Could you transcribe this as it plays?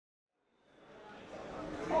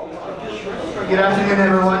Good afternoon,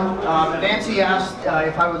 everyone. Nancy asked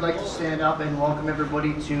if I would like to stand up and welcome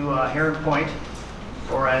everybody to Heron Point,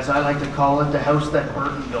 or as I like to call it, the house that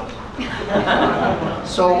Burton built.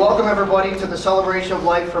 So welcome everybody to the celebration of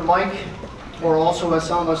life for Mike, or also as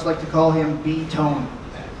some of us like to call him, B-Tone.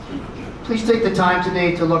 Please take the time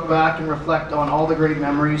today to look back and reflect on all the great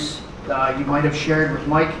memories you might have shared with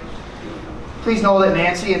Mike. Please know that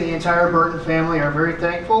Nancy and the entire Burton family are very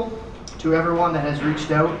thankful to everyone that has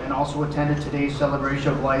reached out and also attended today's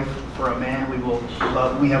celebration of life for a man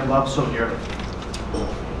we have loved so dearly.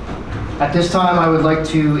 At this time, I would like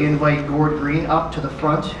to invite Gord Green up to the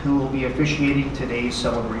front, who will be officiating today's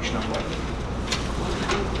celebration of life.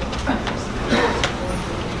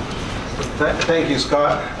 Thank you,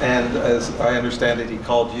 Scott. And as I understand it, he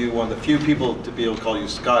called you one of the few people to be able to call you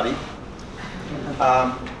Scotty.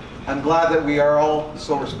 I'm glad that we are all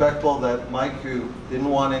so respectful that Mike, who didn't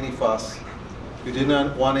want any fuss, who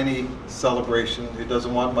didn't want any celebration, who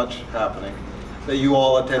doesn't want much happening, that you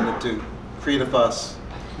all attended to create a fuss,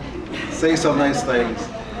 say some nice things,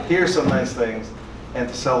 hear some nice things, and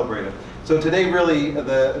to celebrate it. So today, really,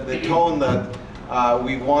 the tone that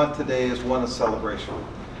we want today is one of celebration.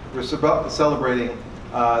 We're celebrating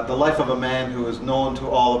the life of a man who is known to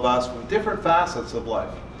all of us from different facets of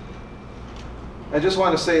life. I just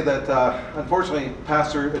want to say that, unfortunately,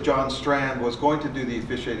 Pastor John Strand was going to do the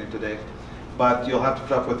officiating today, but you'll have to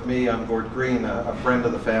put up with me. I'm Gord Green, a friend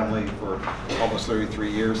of the family for almost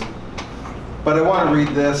 33 years. But I want to read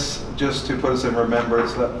this just to put us in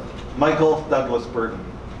remembrance that Michael Douglas Burton,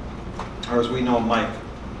 or as we know Mike,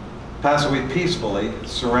 passed away peacefully,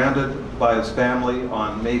 surrounded by his family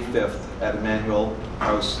on May 5th at Emmanuel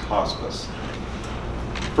House Hospice.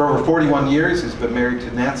 For over 41 years, he's been married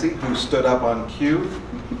to Nancy, who stood up on cue.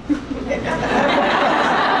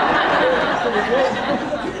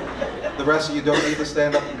 The rest of you don't need to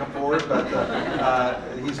stand up and come forward, but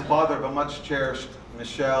he's the father of a much cherished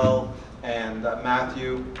Michelle and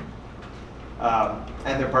Matthew, and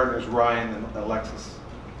their partners Ryan and Alexis.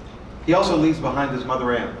 He also leaves behind his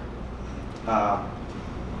mother Ann.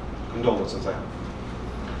 Condolences, Ann.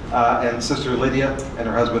 And sister Lydia and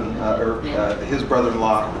her husband, his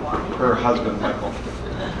brother-in-law, her husband Michael,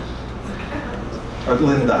 or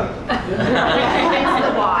Linda. It's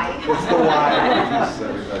the Y. It's the Y. Jesus,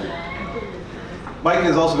 everybody. Mike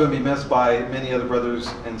is also going to be missed by many other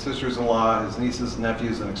brothers and sisters-in-law, his nieces,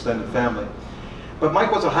 nephews, and extended family. But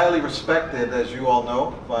Mike was a highly respected, as you all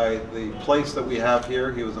know, by the place that we have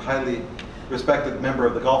here. He was a highly respected member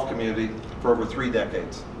of the golf community for over 3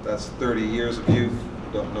 decades. That's 30 years of youth.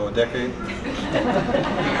 Don't know a decade.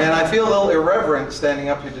 And I feel a little irreverent standing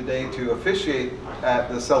up here today to officiate at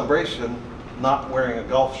the celebration not wearing a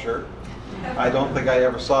golf shirt. I don't think I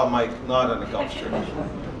ever saw Mike not in a golf shirt.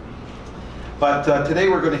 But today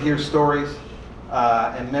we're going to hear stories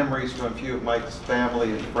and memories from a few of Mike's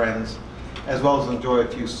family and friends, as well as enjoy a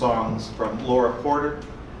few songs from Laura Porter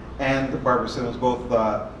and Barbara Simmons, both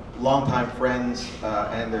longtime friends,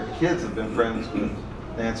 and their kids have been friends with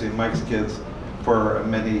Nancy and Mike's kids for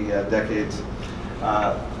many decades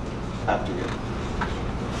after you.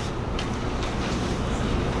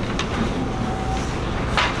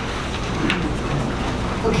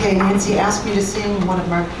 Okay, Nancy asked me to sing one of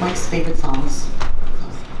Mike's favorite songs.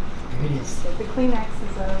 Here it is. The Kleenex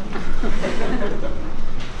is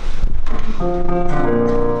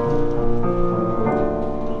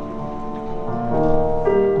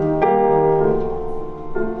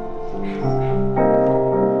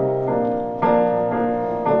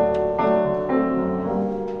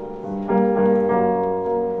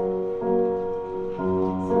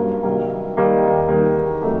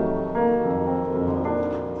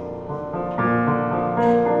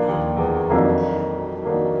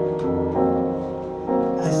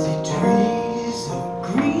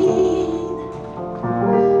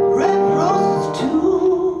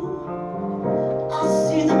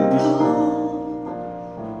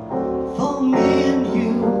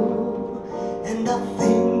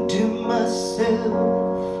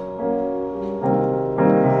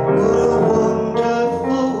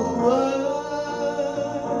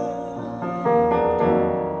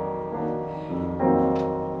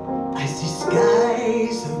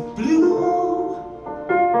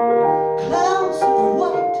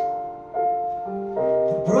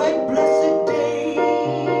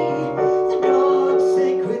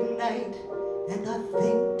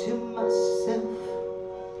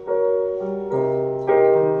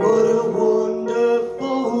What a wonderful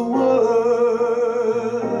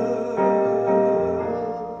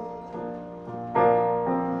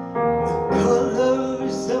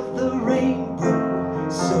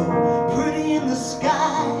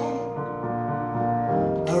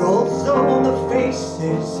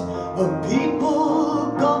faces of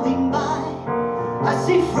people going by. I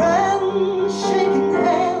see friends shaking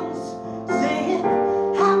hands, saying,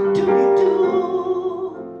 how do you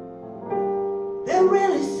do? They're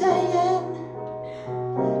really saying,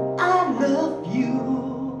 I love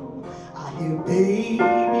you. I hear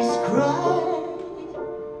babies cry.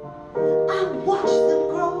 I watch them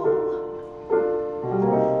grow.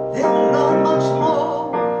 They'll learn much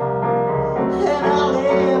more than I'll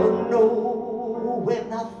ever know.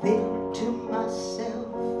 When I think to myself,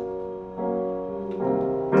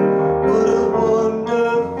 what a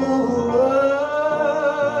wonderful world.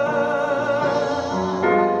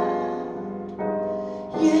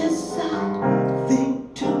 Yes, I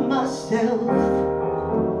think to myself,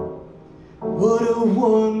 what a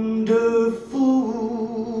wonderful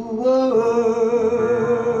world.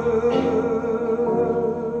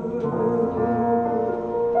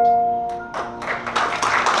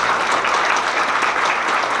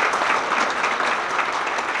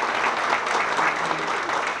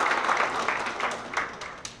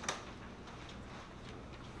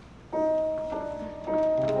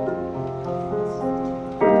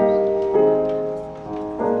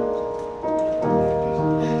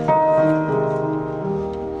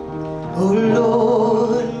 Oh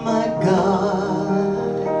Lord, my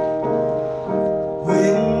God,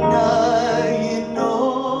 when I in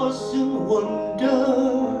awesome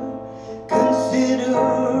wonder consider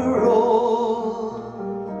all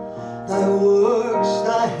thy works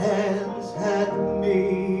thy hands have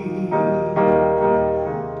made,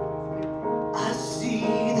 I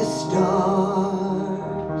see the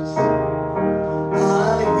stars,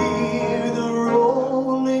 I hear the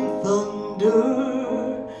rolling thunder,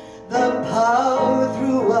 the power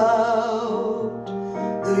throughout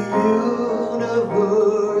the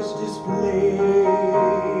universe displayed.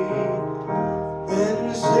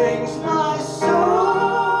 Then sings my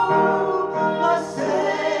soul, my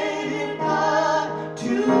Savior God,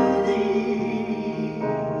 to thee.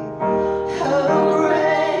 How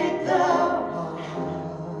great thou art,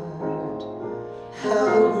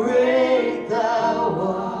 how great thou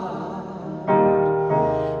art.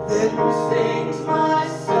 Then sings my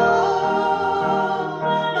soul,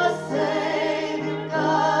 my Savior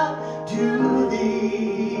God, to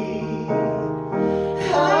thee.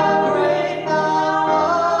 How great thou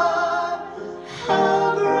art,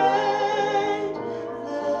 how great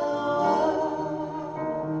thou art.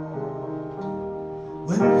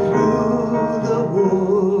 When through the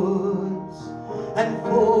woods and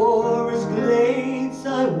forest glades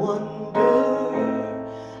I wander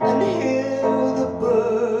and hear the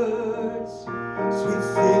birds sweet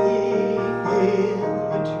singing in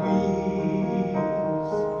the trees.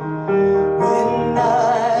 When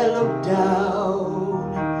I look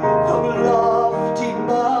down from lofty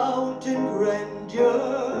mountain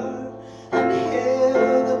grandeur and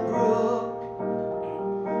hear the brook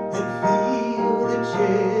and feel the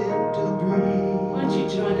gentle breeze. Why don't you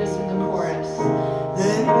join us in the chorus?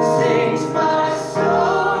 Then sings my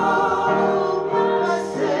soul, my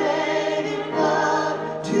Savior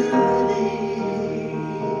God, to thee.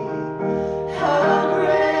 How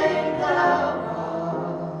great thou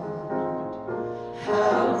art,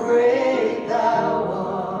 how great thou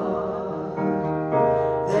art.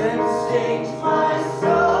 Then sings my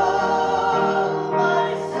soul, my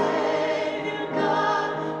Savior God,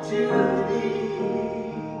 to thee.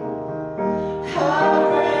 How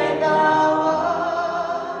great thou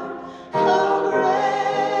art, how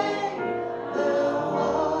great thou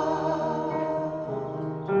art.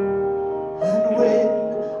 And when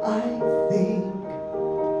I think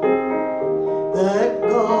that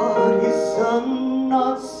God his Son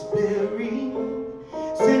not sparing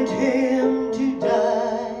sent him to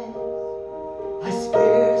die, I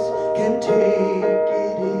scarce can take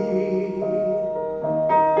it in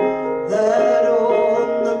that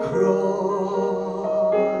on the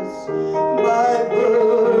cross my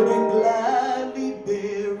burden gladly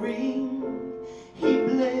bearing, he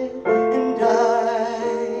bled and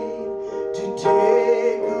died to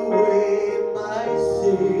take away my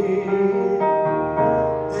sin.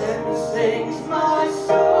 Then sings my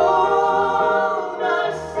soul, my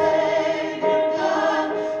Savior God,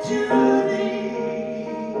 to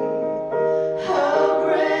thee. How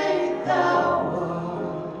great thou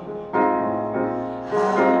art,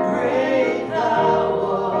 how great thou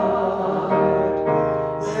art.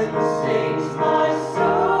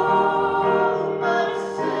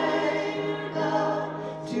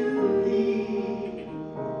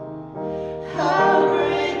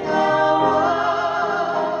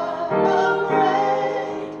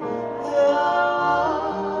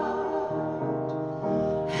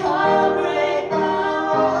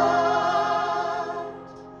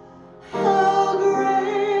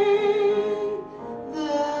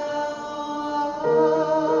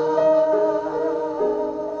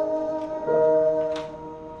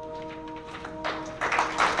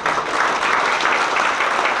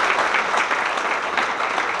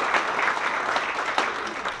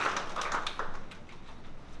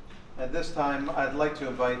 I'd like to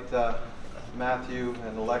invite Matthew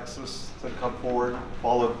and Alexis to come forward,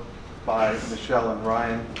 followed by Michelle and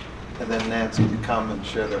Ryan, and then Nancy to come and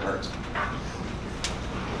share their hearts.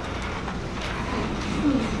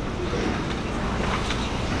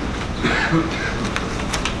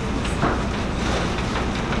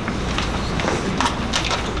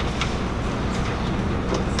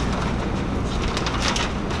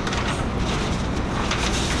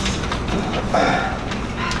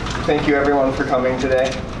 Thank you everyone for coming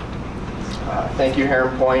today. Thank you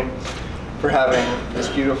Heron Point for having this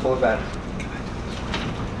beautiful event.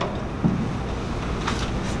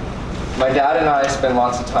 My dad and I spent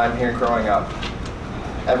lots of time here growing up.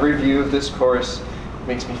 Every view of this course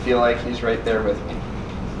makes me feel like he's right there with me.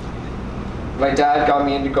 My dad got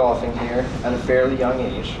me into golfing here at a fairly young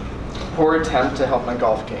age. Poor attempt to help my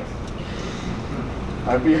golf game.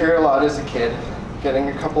 I'd be here a lot as a kid, getting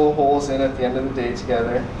a couple of holes in at the end of the day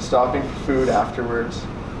together, stopping for food afterwards,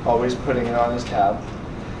 always putting it on his tab.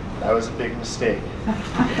 That was a big mistake.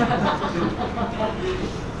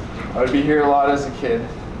 I would be here a lot as a kid.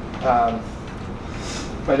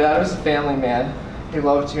 My dad was a family man. He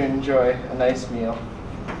loved to enjoy a nice meal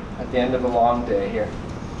at the end of a long day here.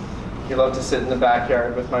 He loved to sit in the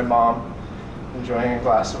backyard with my mom, enjoying a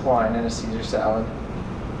glass of wine and a Caesar salad.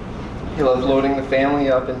 He loved loading the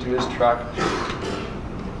family up into his truck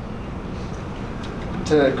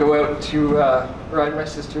to go out to ride my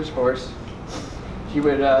sister's horse. He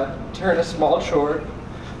would turn a small chore,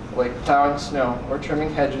 like plowing snow or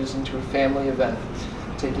trimming hedges, into a family event,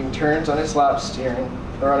 taking turns on his lap steering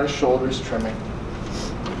or on his shoulders trimming.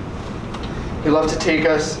 He loved to take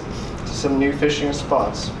us to some new fishing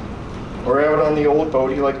spots, or out on the old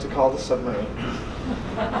boat he liked to call the submarine.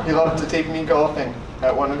 He loved to take me golfing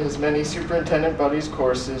at one of his many superintendent buddies'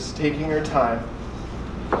 courses, taking our time.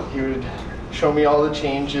 He would show me all the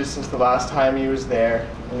changes since the last time he was there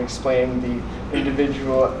and explain the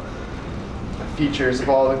individual features of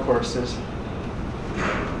all the courses.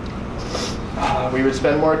 We would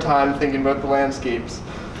spend more time thinking about the landscapes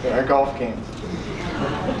in our golf game.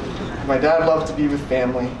 My dad loved to be with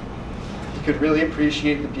family. He could really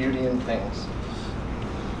appreciate the beauty in things.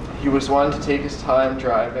 He was one to take his time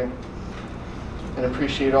driving and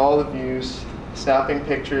appreciate all the views, snapping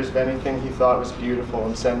pictures of anything he thought was beautiful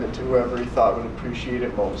and send it to whoever he thought would appreciate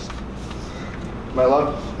it most.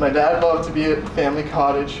 My dad loved to be at family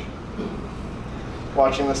cottage,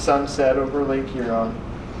 watching the sunset over Lake Huron.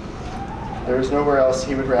 There was nowhere else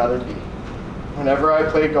he would rather be. Whenever I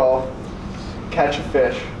play golf, catch a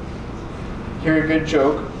fish, hear a good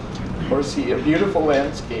joke, or see a beautiful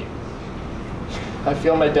landscape, I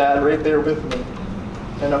feel my dad right there with me.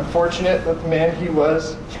 And I'm fortunate that the man he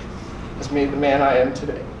was has made the man I am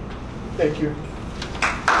today. Thank you.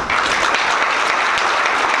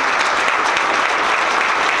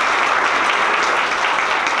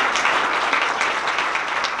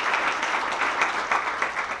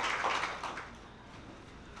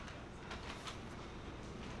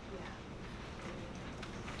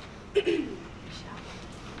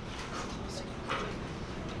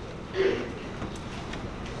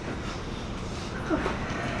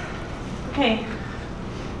 Okay,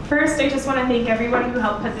 first I just want to thank everyone who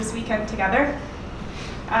helped put this weekend together.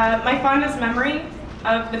 My fondest memory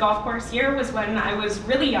of the golf course here was when I was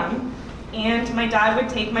really young and my dad would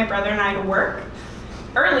take my brother and I to work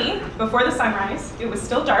early, before the sunrise. It was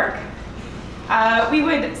still dark. We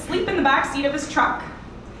would sleep in the back seat of his truck,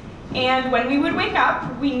 and when we would wake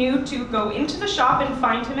up, we knew to go into the shop and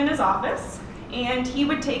find him in his office, and he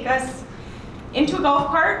would take us into a golf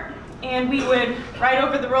cart, and we would ride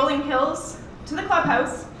over the rolling hills to the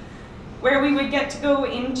clubhouse, where we would get to go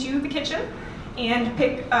into the kitchen and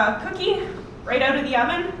pick a cookie right out of the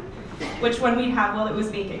oven, which one we'd have while it was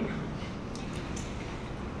baking.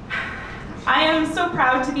 I am so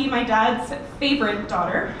proud to be my dad's favorite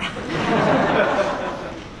daughter.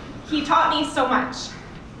 He taught me so much.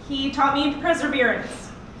 He taught me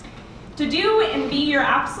perseverance, to do and be your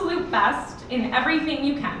absolute best in everything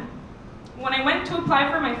you can. When I went to apply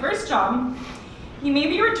for my first job, he made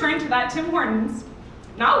me return to that Tim Hortons,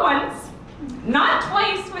 not once, not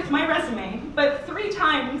twice with my resume, but 3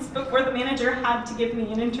 times before the manager had to give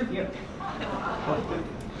me an interview.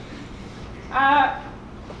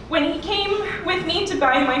 When he came with me to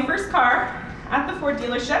buy my first car at the Ford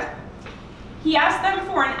dealership, he asked them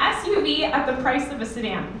for an SUV at the price of a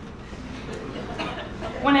sedan.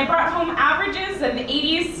 When I brought home averages of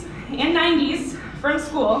 80s and 90s from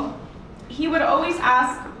school, he would always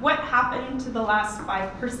ask what happened to the last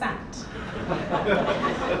 5%.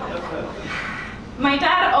 My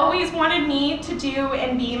dad always wanted me to do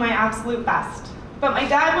and be my absolute best. But my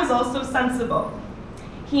dad was also sensible.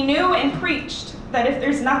 He knew and preached that if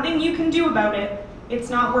there's nothing you can do about it, it's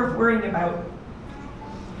not worth worrying about.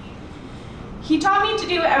 He taught me to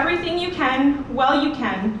do everything you can while you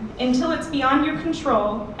can until it's beyond your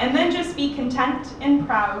control, and then just be content and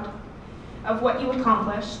proud of what you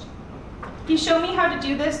accomplished. He showed me how to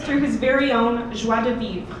do this through his very own joie de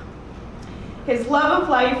vivre, his love of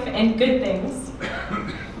life and good things.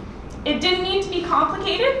 It didn't need to be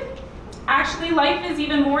complicated. Actually, life is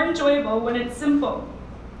even more enjoyable when it's simple.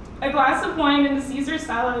 A glass of wine and a Caesar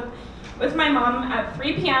salad with my mom at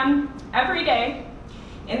 3 p.m. every day,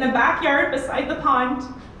 in the backyard beside the pond,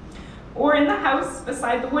 or in the house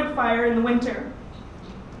beside the wood fire in the winter.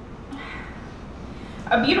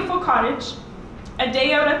 A beautiful cottage, a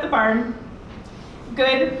day out at the barn,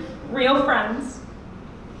 good, real friends,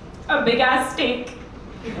 a big-ass steak.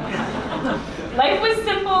 Life was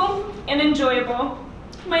simple and enjoyable.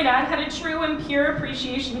 My dad had a true and pure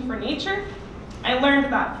appreciation for nature. I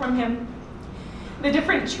learned that from him. The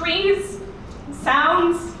different trees,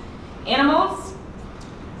 sounds, animals.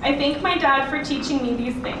 I thank my dad for teaching me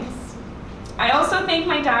these things. I also thank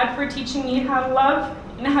my dad for teaching me how to love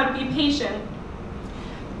and how to be patient.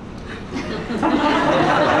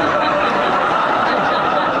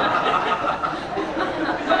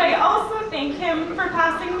 But I also thank him for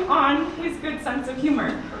passing on his good sense of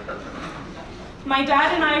humor. My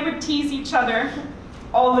dad and I would tease each other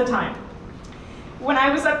all the time. When I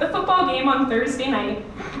was at the football game on Thursday night,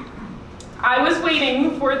 I was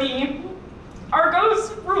waiting for the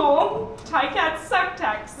Argos rule Ticats suck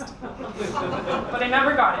text, but I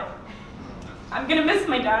never got it. I'm gonna miss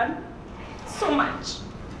my dad so much.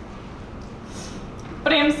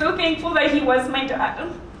 But I am so thankful that he was my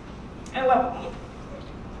dad. I love him.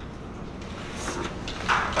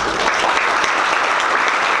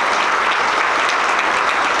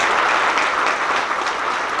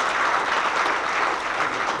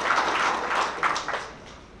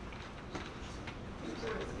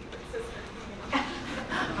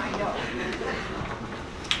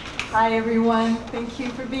 Hi everyone, thank you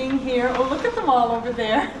for being here. Oh, look at them all over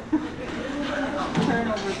there. Turn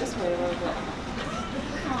over this way a little bit.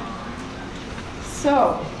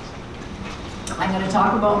 So, I'm going to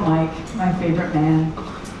talk about Mike, my favorite man.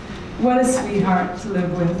 What a sweetheart to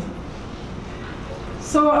live with.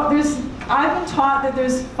 So I've been taught that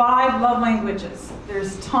there's 5 love languages.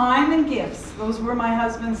 There's time and gifts. Those were my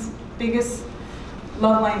husband's biggest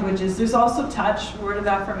love languages. There's also touch, word of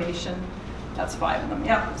affirmation. That's 5 of them,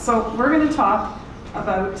 yep. So we're going to talk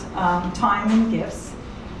about time and gifts.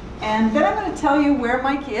 And then I'm going to tell you where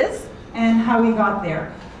Mike is and how he got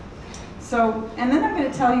there. So, and then I'm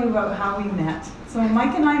going to tell you about how we met. So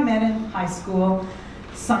Mike and I met in high school,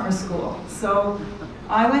 summer school. So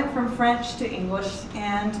I went from French to English,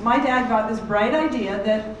 and my dad got this bright idea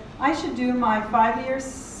that I should do my 5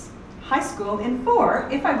 years high school in 4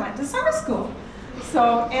 if I went to summer school.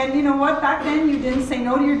 So, and you know what, back then you didn't say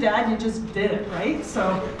no to your dad, you just did it, right?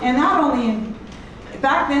 So, and not only in,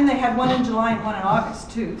 back then they had one in July and one in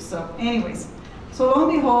August too. So anyways, so lo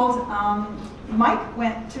and behold, Mike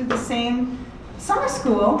went to the same summer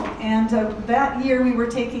school, and that year we were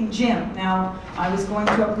taking gym. Now, I was going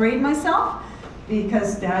to upgrade myself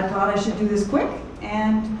because Dad thought I should do this quick.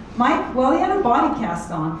 And Mike, well, he had a body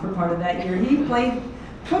cast on for part of that year. He played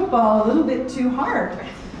football a little bit too hard.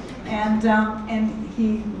 And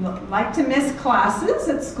he liked to miss classes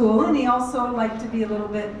at school, and he also liked to be a little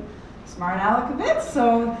bit smart aleck a bit.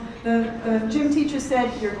 So the gym teacher said,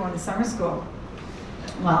 "You're going to summer school."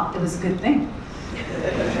 Well, it was a good thing.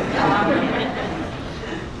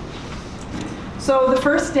 So the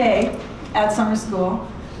first day at summer school,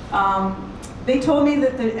 they told me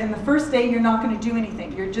that in the first day you're not going to do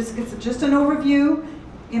anything. It's just an overview,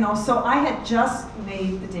 you know. So I had just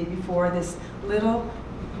made the day before this little.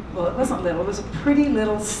 Well, it wasn't little, it was a pretty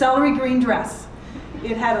little celery green dress.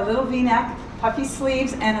 It had a little V-neck, puffy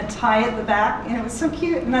sleeves, and a tie at the back, and it was so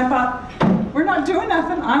cute. And I thought, we're not doing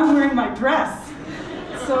nothing, I'm wearing my dress.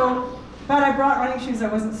 So, but I brought running shoes, I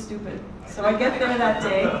wasn't stupid. So I get there that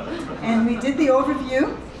day, and we did the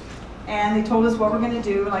overview, and they told us what we're going to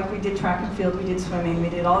do. Like, we did track and field, we did swimming, we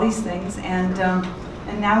did all these things, and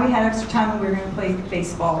now we had extra time and we were going to play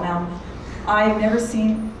baseball. Now, I've never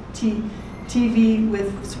seen TV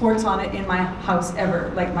with sports on it in my house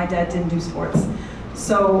ever. Like, my dad didn't do sports.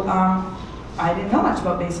 So I didn't know much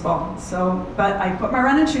about baseball. So, but I put my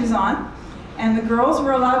running shoes on, and the girls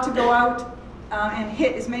were allowed to go out and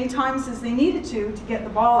hit as many times as they needed to get the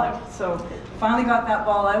ball out. So finally got that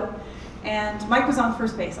ball out, and Mike was on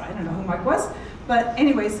first base. I don't know who Mike was, But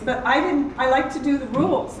anyways, I like to do the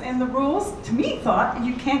rules, and the rules, to me, thought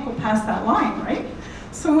you can't go past that line, right?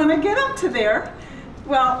 So when I get up to there,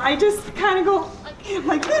 well, I just kind of go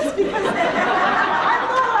like this because I'm not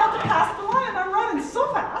allowed to pass the line. I'm running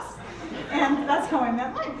so fast, and that's how I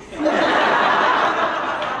met Mike.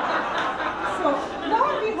 So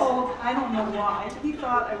lo and behold, I don't know why, he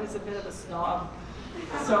thought I was a bit of a snob.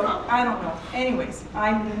 So I don't know. Anyways,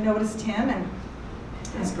 I noticed him, and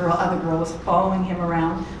his other girl was following him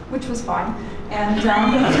around, which was fine. And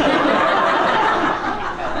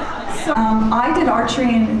so I did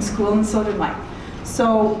archery in school, and so did Mike.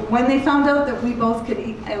 So when they found out that we both could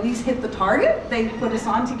at least hit the target, they put us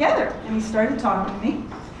on together, and he started talking to me,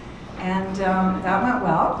 and that went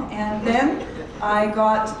well. And then I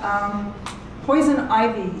got poison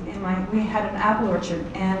ivy we had an apple orchard,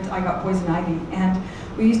 and I got poison ivy, and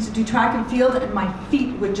we used to do track and field, and my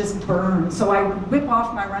feet would just burn. So I would whip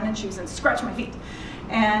off my running shoes and scratch my feet.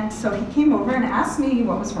 And so he came over and asked me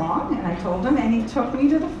what was wrong, and I told him, and he took me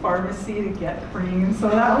to the pharmacy to get cream. So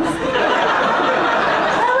that was,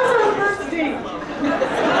 that was our first date.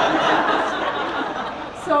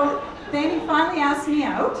 So then he finally asked me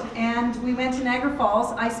out, and we went to Niagara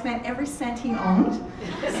Falls. I spent every cent he owned.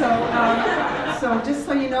 So just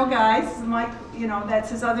so you know, guys, Mike, you know, that's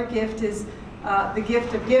his other gift, is the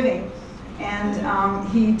gift of giving. And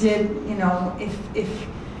he did, you know, if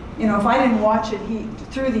I didn't watch it,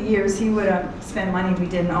 through the years, he would spend money we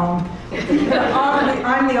didn't own.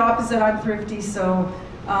 I'm the opposite, I'm thrifty, so,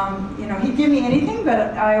 you know, he'd give me anything,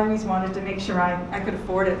 but I always wanted to make sure I could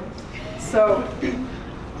afford it. So,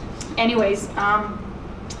 anyways, now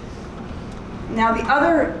the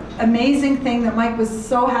other amazing thing that Mike was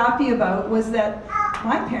so happy about was that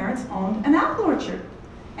my parents owned an apple orchard.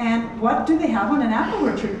 And what do they have on an apple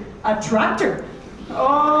orchard? A tractor.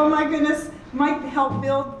 Oh my goodness. Mike helped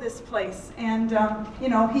build this place, and you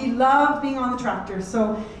know, he loved being on the tractor.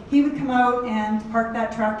 So he would come out and park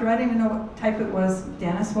that tractor. I didn't even know what type it was.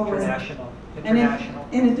 Dennis, what was it? International.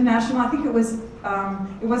 International. I think it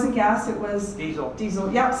wasn't gas. It was diesel. Diesel.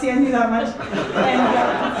 Yep. See, I knew that much.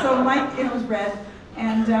 And so Mike, it was red,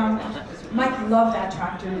 and Mike loved that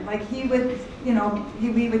tractor. Like he would, you know,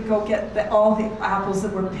 we would go get all the apples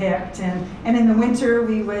that were picked, and in the winter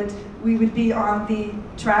we would be on the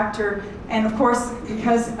tractor. And of course,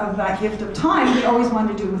 because of that gift of time, he always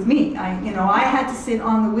wanted to do it with me. I had to sit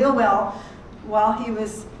on the wheel well while he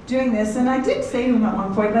was doing this, and I did say to him at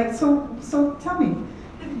one point, like, so tell me,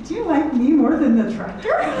 do you like me more than the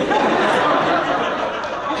tractor?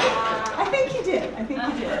 I think he did. I think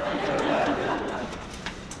he did.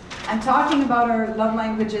 I'm talking about our love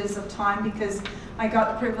languages of time because I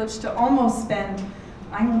got the privilege to almost spend,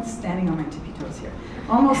 I'm standing on my tippy toes here,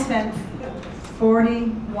 almost spend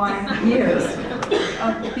 41 years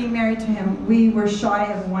of being married to him. We were shy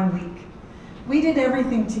of 1 week. We did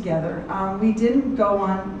everything together. We didn't go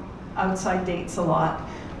on outside dates a lot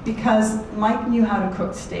because Mike knew how to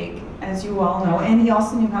cook steak, as you all know, and he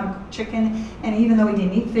also knew how to cook chicken, and even though he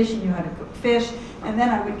didn't eat fish, he knew how to cook fish. And then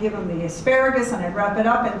I would give him the asparagus, and I'd wrap it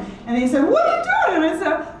up, and he said, "What are you doing?" And I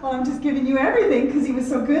said, "Well, I'm just giving you everything," because he was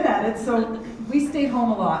so good at it. So we stayed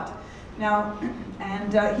home a lot. Now,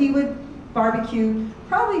 and he would barbecue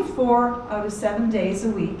probably 4 out of 7 days a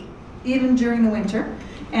week, even during the winter.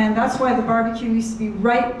 And that's why the barbecue used to be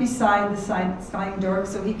right beside the sliding door,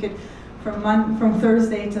 so he could, from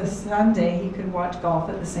Thursday to Sunday, he could watch golf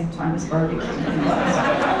at the same time as barbecue. It was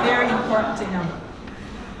very important to him.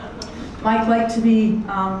 Mike liked to be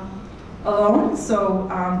alone, so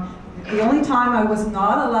the only time I was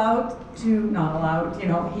not allowed, you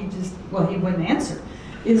know, he wouldn't answer,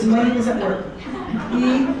 is when he was at work.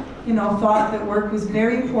 He, you know, thought that work was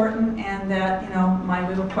very important and that, you know, my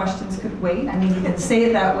little questions could wait. I mean, he didn't say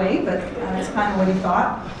it that way, but that's kind of what he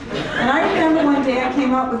thought. And I remember one day I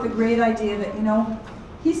came up with a great idea that, you know,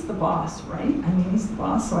 he's the boss, right? I mean, he's the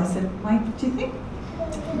boss. So I said, "Mike, do you think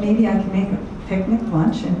maybe I can make a picnic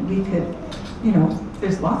lunch and we could, you know,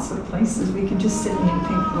 there's lots of places we could just sit and eat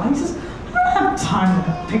picnic lunch." He says, "I don't have time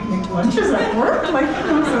to have picnic lunches at work." Like, you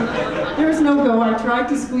know, so there was no go. I tried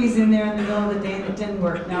to squeeze in there in the middle of the day and it didn't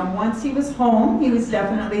work. Now, once he was home, he was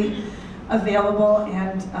definitely available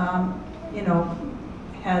and, you know,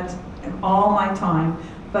 had all my time.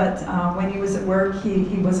 But when he was at work,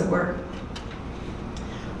 he was at work.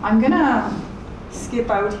 I'm gonna skip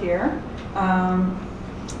out here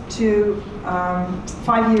to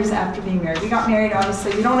 5 years after being married. We got married,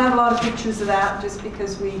 obviously. We don't have a lot of pictures of that just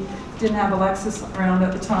because we didn't have Alexis around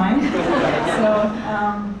at the time. So,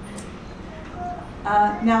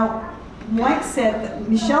 now, Mike said,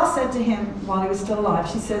 Michelle said to him while he was still alive,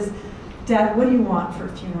 she says, "Dad, what do you want for a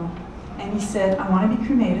funeral?" and he said, I want to be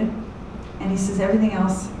cremated. And he says, everything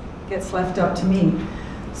else gets left up to me.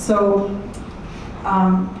 So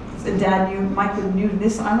Dad knew, Mike knew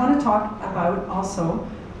this. I want to talk about also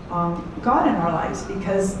God in our lives,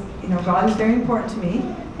 because God is very important to me,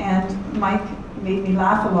 and Mike made me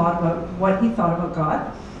laugh a lot about what he thought about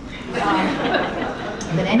God.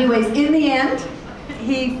 But anyways, in the end,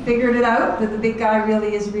 he figured it out that the big guy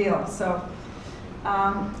really is real. So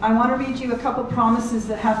I want to read you a couple promises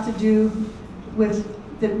that have to do with,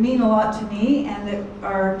 that mean a lot to me and that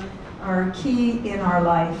are key in our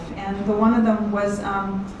life. And one of them was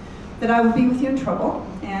that I will be with you in trouble,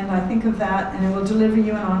 and I think of that, and I will deliver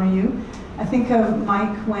you and honor you. I think of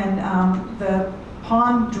Mike when the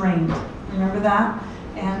pond drained, remember that?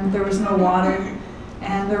 And there was no water,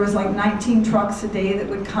 and there was like 19 trucks a day that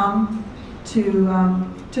would come to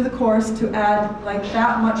the course to add like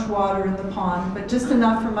that much water in the pond, but just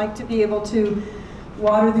enough for Mike to be able to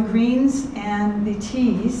water the greens and the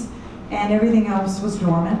teas, and everything else was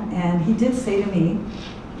dormant. And he did say to me,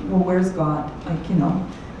 well, where's God? Like,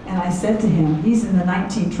 and I said to him, he's in the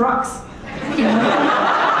 19 trucks. He said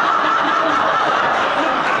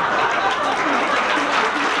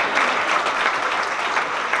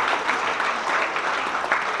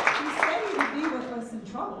he would be with us in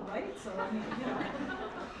trouble, right? So, I mean,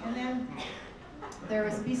 And then there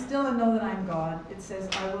is, be still and know that I am God. It says,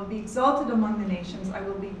 I will be exalted among the nations. I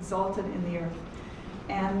will be exalted in the earth.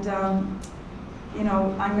 And, I'm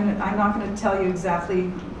not going to tell you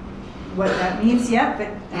exactly what that means yet, but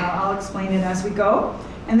I'll explain it as we go.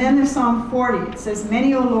 And then there's Psalm 40. It says,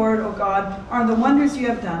 many, O Lord, O God, are the wonders you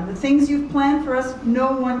have done. The things you've planned for us,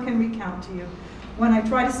 no one can recount to you. When I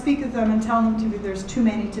try to speak of them and tell them to you, there's too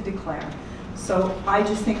many to declare. So I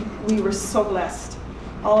just think we were so blessed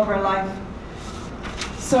all of our life.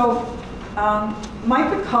 So Mike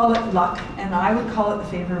would call it luck, and I would call it the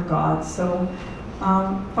favor of God. So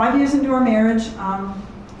 5 years into our marriage,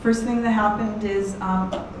 first thing that happened is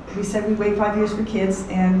we said we'd wait 5 years for kids,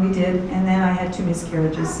 and we did, and then I had 2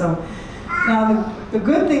 miscarriages. So now the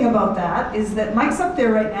good thing about that is that Mike's up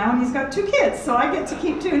there right now, and he's got 2 kids, so I get to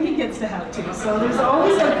keep 2 and he gets to have 2. So there's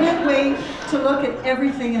always a good way to look at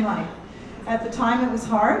everything in life. At the time it was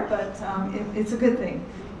hard, but it's a good thing.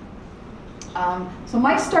 So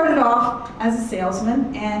Mike started off as a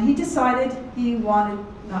salesman, and he decided he wanted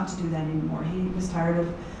not to do that anymore. He was tired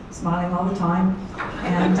of smiling all the time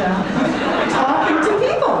and talking to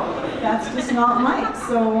people. That's just not Mike.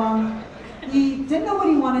 So he didn't know what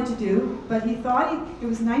he wanted to do, but he thought it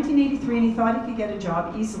was 1983, and he thought he could get a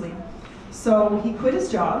job easily. So he quit his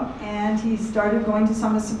job, and he started going to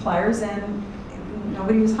some of the suppliers, and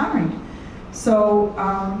nobody was hiring. So,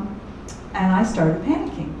 and I started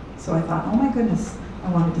panicking. So I thought, oh my goodness, I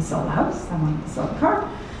wanted to sell the house, I wanted to sell the car.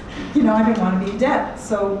 I didn't want to be in debt.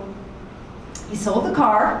 So he sold the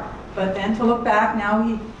car, but then to look back, now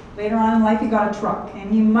later on in life, he got a truck,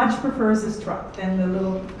 and he much prefers his truck than the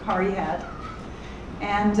little car he had.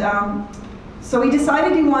 And so he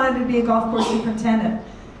decided he wanted to be a golf course superintendent.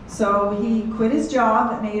 So he quit his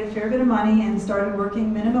job, made a fair bit of money, and started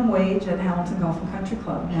working minimum wage at Hamilton Golf and Country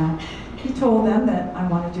Club. Now, he told them that I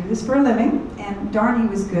want to do this for a living, and darn, he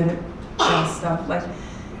was good at that stuff. Like,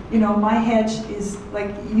 my hedge is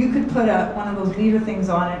like, you could put one of those meter things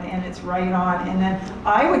on it, and it's right on, and then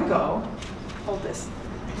I would go, hold this,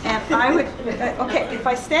 and I would, okay, if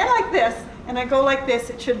I stand like this, and I go like this,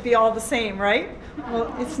 it should be all the same, right?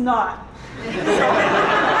 Well, it's not. So,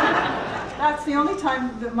 that's the only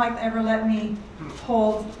time that Mike ever let me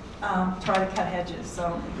try to cut hedges,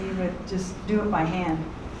 so he would just do it by hand.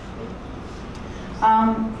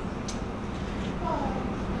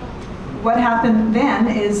 What happened then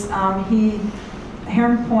is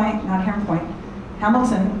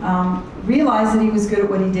Hamilton realized that he was good at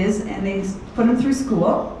what he did, and they put him through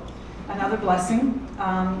school, another blessing,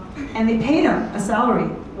 and they paid him a salary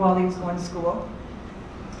while he was going to school.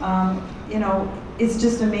 It's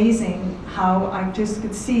just amazing how I just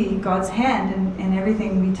could see God's hand in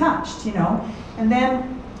everything we touched, And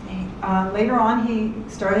then later on, he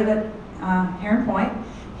started at Heron Point.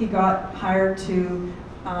 He got hired to,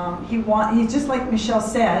 he's just like Michelle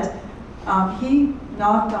said, he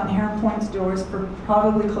knocked on Heron Point's doors for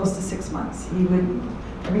probably close to 6 months. He would,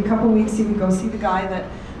 every couple of weeks, he would go see the guy that,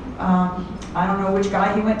 I don't know which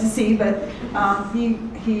guy he went to see, but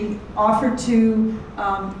he offered to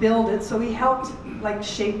build it, so he helped like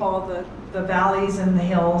shape all the valleys and the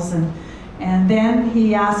hills, and then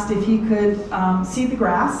he asked if he could seed the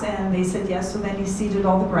grass, and they said yes, so then he seeded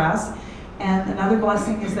all the grass. And another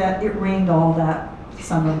blessing is that it rained all that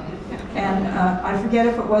summer. And I forget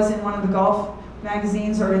if it was in one of the golf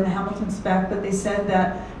magazines or in the Hamilton Spec, but they said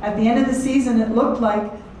that at the end of the season it looked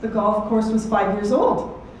like the golf course was 5 years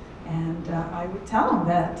old. And I would tell them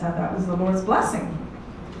that that was the Lord's blessing.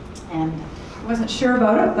 And I wasn't sure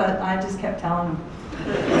about it, but I just kept telling him.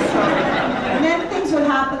 And then things would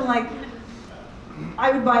happen like,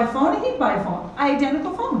 I would buy a phone and he'd buy a phone.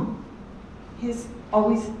 Identical phone. His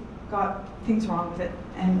always got things wrong with it.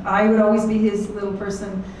 And I would always be his little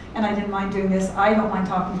person, and I didn't mind doing this. I don't mind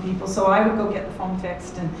talking to people, so I would go get the phone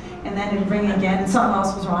fixed, and then it'd ring again, and something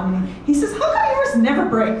else was wrong. And he says, how come yours never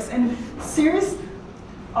breaks? And serious,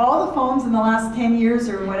 all the phones in the last 10 years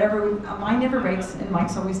or whatever, mine never breaks, and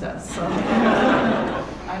Mike's always does. So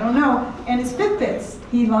I don't know. And his Fitbits,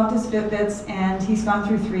 he loved his Fitbits, and he's gone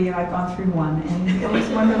through 3, and I've gone through 1. And he always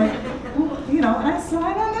wondered, like, you know, and I said,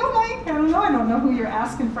 I don't know, Mike, I don't know who you're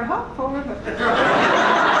asking for help for, but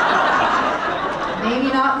maybe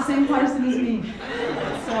not the same person as me.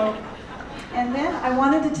 So, and then I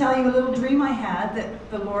wanted to tell you a little dream I had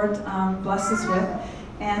that the Lord blessed us with,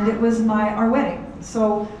 and it was our wedding.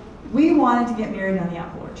 So we wanted to get married on the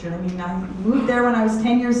apple orchard. I mean, I moved there when I was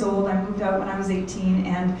 10 years old. I moved out when I was 18,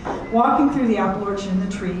 and walking through the apple orchard and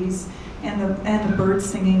the trees, and the birds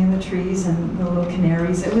singing in the trees, and the little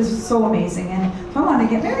canaries, it was so amazing. And so I wanted to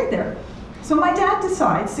get married there. So my dad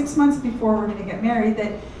decides 6 months before we're going to get married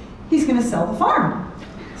that he's going to sell the farm.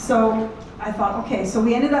 So I thought, okay, so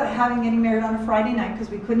we ended up getting married on a Friday night because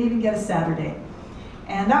we couldn't even get a Saturday.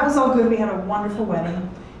 And that was all good. We had a wonderful wedding.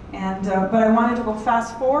 And but I wanted to go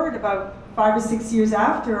fast forward about 5 or 6 years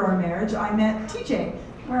after our marriage. I met TJ.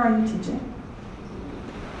 Where are you, TJ?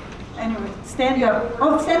 Anyway, stand up.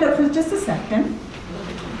 Oh, stand up for just a second.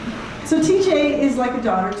 So TJ is like a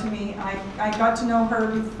daughter to me. I got to know her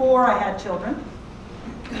before I had children.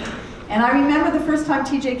 And I remember the first time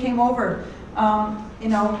TJ came over, you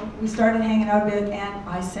know, we started hanging out a bit, and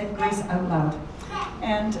I said grace out loud.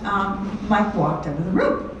 And Mike walked out of the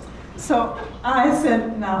room. So I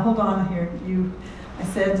said, now hold on here, I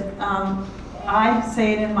said, I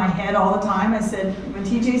say it in my head all the time. I said, when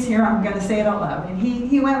TJ's here, I'm going to say it out loud. And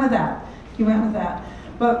he went with that. He went with that.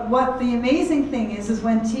 But what the amazing thing is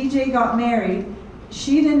when TJ got married,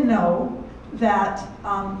 she didn't know that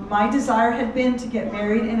my desire had been to get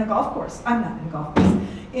married in a golf course. I'm not in a golf course.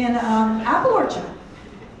 In apple orchard.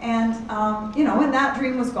 And, you know, and that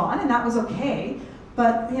dream was gone, and that was okay.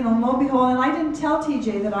 But, you know, lo and behold, and I didn't tell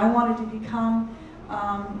TJ that I wanted to become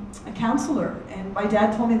a counselor. And my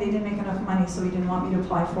dad told me they didn't make enough money, so he didn't want me to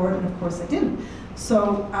apply for it, and of course I didn't.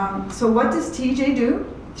 So, so what does TJ do?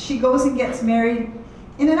 She goes and gets married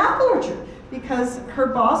in an apple orchard because her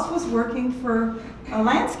boss was working for a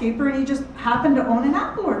landscaper, and he just happened to own an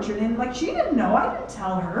apple orchard. And like, she didn't know, I didn't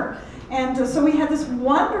tell her. And so we had this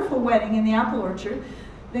wonderful wedding in the apple orchard.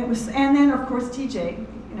 That was, and then of course TJ,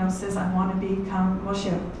 you know, says I want to become, well,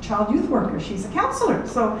 she's a child youth worker. She's a counselor.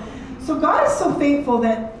 So God is so faithful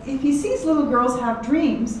that if he sees little girls have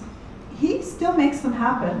dreams, he still makes them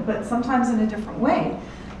happen, but sometimes in a different way.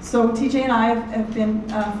 So TJ and I have been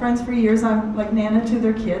friends for years. I'm like Nana to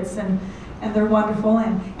their kids, and they're wonderful.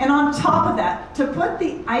 And on top of that, to put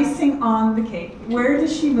the icing on the cake, where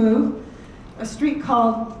does she move? A street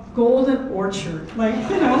called Golden Orchard. Like,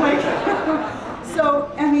 you know, like...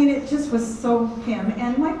 So, I mean, it just was so him,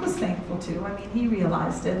 and Mike was thankful too. I mean, he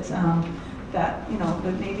realized it, that, you know,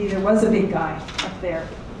 that maybe there was a big guy up there.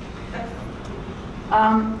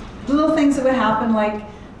 Little things that would happen, like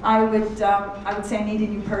I would say I need a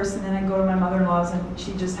new purse, and then I'd go to my mother-in-law's, and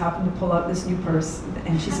she just happened to pull out this new purse,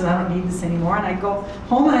 and she said, I don't need this anymore. And I'd go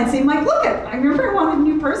home and I'd say, Mike, look it, I remember I wanted a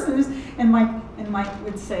new purse, and Mike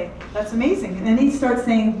would say, that's amazing. And then he'd start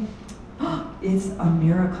saying, oh, it's a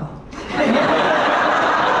miracle.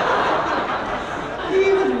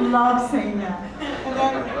 He would love saying that. And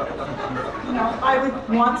then, you know, I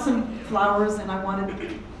would want some flowers, and I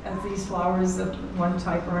wanted these flowers of one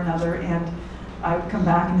type or another, and I would come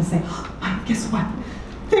back and say, oh, Mike, guess what?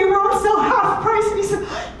 They were on sale half price, and he said,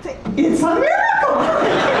 it's a miracle!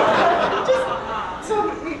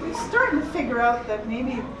 So we were starting to figure out that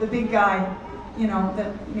maybe the big guy, you know,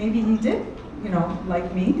 that maybe he did, you know,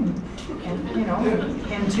 like me, and you know,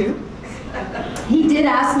 him too. He did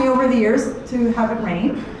ask me over the years to have it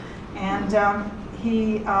rain, and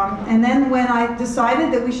and then when I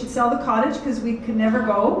decided that we should sell the cottage because we could never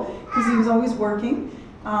go because he was always working,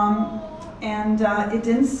 and it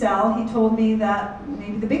didn't sell, he told me that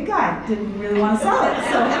maybe the big guy didn't really want to sell it,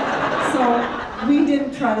 so we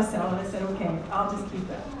didn't try to sell it. I said, okay, I'll just keep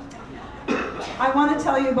it. I want to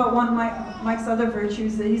tell you about one of Mike's other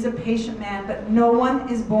virtues, that he's a patient man, but no one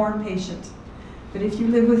is born patient. But if you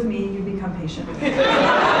live with me, you become patient.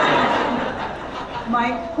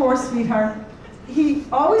 Mike, poor sweetheart, he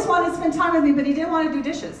always wanted to spend time with me, but he didn't want to do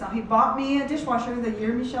dishes. Now, he bought me a dishwasher the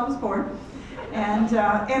year Michelle was born, and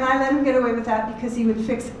I let him get away with that because he would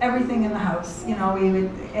fix everything in the house. You know,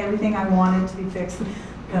 everything I wanted to be fixed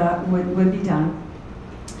would be done.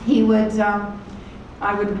 He would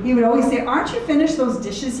always say, "Aren't you finished those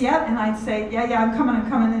dishes yet?" And I'd say, "Yeah, I'm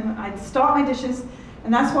coming." And I'd stop my dishes.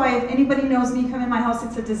 And that's why if anybody knows me come in my house,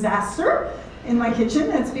 it's a disaster in my kitchen.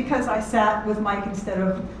 It's because I sat with Mike instead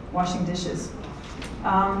of washing dishes.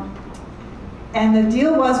 And the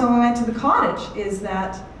deal was when we went to the cottage is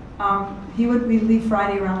that we'd leave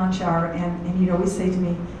Friday around lunch hour, and he'd always say to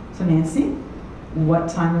me, "So Nancy, what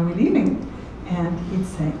time are we leaving?" And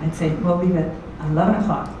I'd say, "We'll leave at 11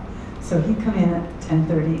 o'clock. So he'd come in at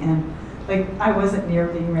 10:30, and like I wasn't near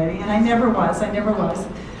being ready, and I never was.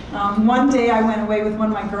 One day I went away with one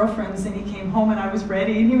of my girlfriends, and he came home and I was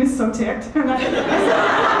ready, and he was so ticked. And I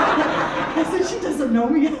said, "She doesn't know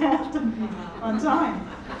me, I have to be on time."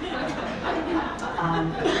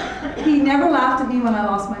 He never laughed at me when I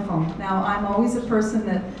lost my phone. Now, I'm always a person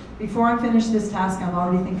that before I'm finished this task, I'm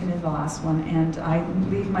already thinking of the last one, and I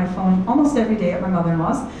leave my phone almost every day at my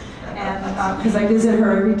mother-in-law's, and because I visit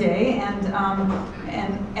her every day,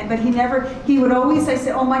 but he would always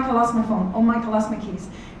say, "Oh, Mike, I lost my phone. Oh, Mike, I lost my keys."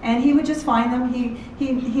 And he would just find them.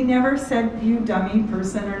 He never said, "You dummy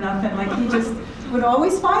person," or nothing. Like, he just would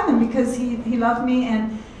always find them because he loved me.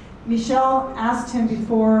 And Michelle asked him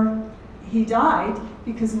before he died,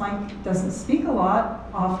 because Mike doesn't speak a lot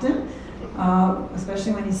often,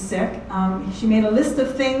 especially when he's sick. She made a list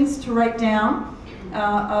of things to write down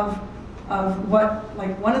of what,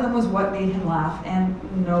 like one of them was what made him laugh. And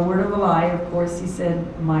no word of a lie, of course, he said,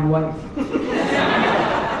 "My wife."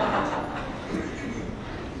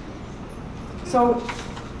 So,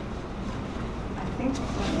 I think,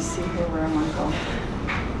 let me see here where I want to go.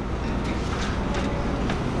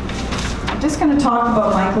 I'm just going to talk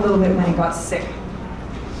about Mike a little bit when he got sick.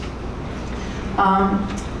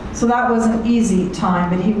 So that was an easy time,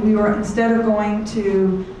 but we were, instead of going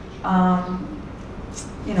to,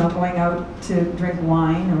 going out to drink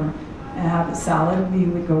wine or have a salad, we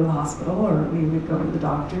would go to the hospital or we would go to the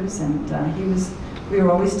doctors, and we were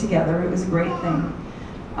always together. It was a great thing.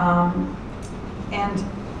 And,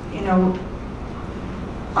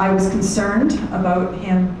 I was concerned about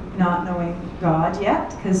him not knowing God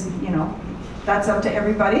yet, because, that's up to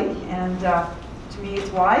everybody, and to me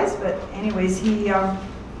it's wise, but anyways, he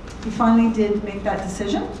finally did make that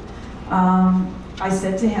decision. I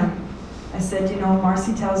said to him,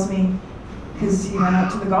 Marcy tells me, because he went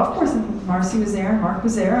out to the golf course, and Marcy was there, and Mark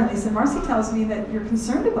was there, and they said, "Marcy tells me that you're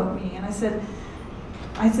concerned about me." And I said,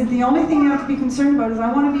 "The only thing you have to be concerned about is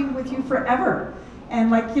I want to be with you forever.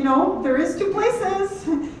 And there is two places.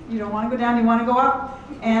 You don't want to go down, you want to go up."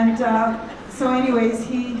 And so anyways,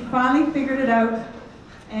 he finally figured it out.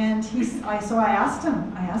 And so I asked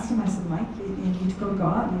him, I said, "Mike, you need to go to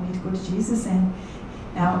God, you need to go to Jesus." And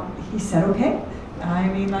now he said, "Okay." I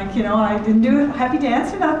mean, I didn't do a happy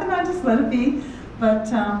dance or nothing, I just let it be.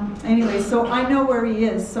 But anyway, so I know where he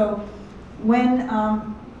is. So when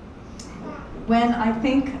I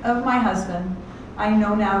think of my husband, I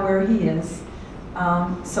know now where he is.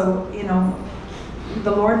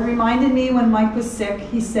 The Lord reminded me when Mike was sick,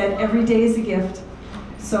 he said, "Every day is a gift."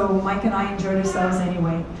 So Mike and I enjoyed ourselves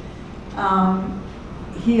anyway.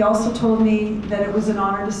 He also told me that it was an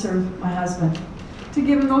honor to serve my husband, to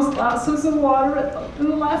give him those glasses of water in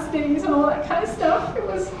the last days and all that kind of stuff. It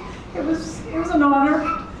was an honor.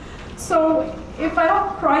 So if I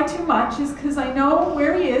don't cry too much, it's because I know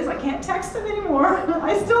where he is. I can't text him anymore.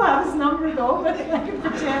 I still have his number though, but I can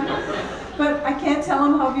pretend. But I can't tell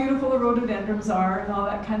him how beautiful the rhododendrons are and all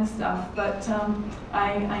that kind of stuff. But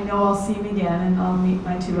I know I'll see him again, and I'll meet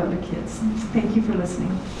my two other kids. Thank you for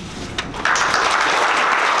listening.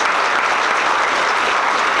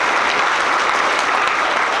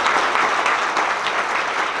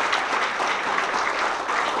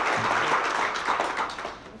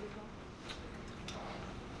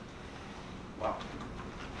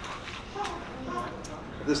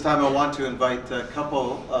 At this time, I want to invite a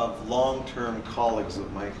couple of long-term colleagues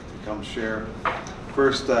of Mike to come share.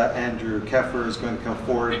 First, Andrew Keffer is going to come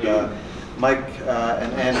forward. Mike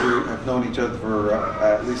and Andrew have known each other for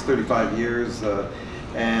at least 35 years,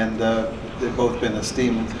 and they've both been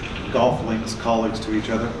esteemed golf links colleagues to each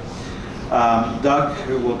other. Doug,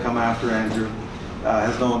 who will come after Andrew,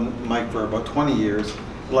 has known Mike for about 20 years.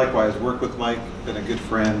 Likewise, worked with Mike, been a good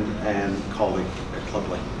friend and colleague at Club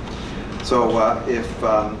Link. So if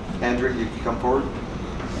Andrew, you can come forward.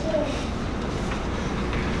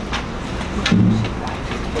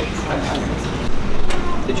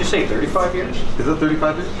 Did you say 35 years? Is it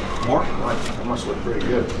 35 years? More? I must look pretty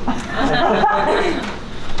good.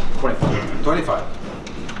 25. 25.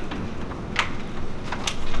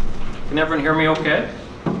 Can everyone hear me okay?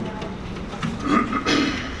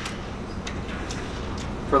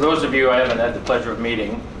 For those of you I haven't had the pleasure of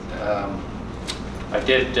meeting, I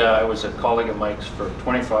was a colleague of Mike's for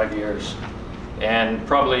 25 years, and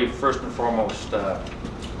probably first and foremost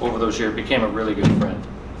over those years became a really good friend.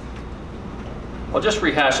 I'll just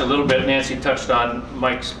rehash a little bit. Nancy touched on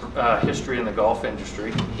Mike's history in the golf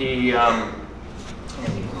industry.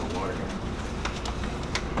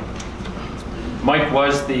 Mike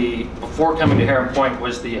was before coming to Heron Point,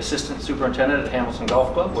 was the assistant superintendent at Hamilton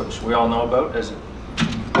Golf Club, which we all know about as it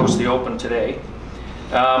hosts the Open today.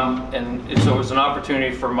 And so it was an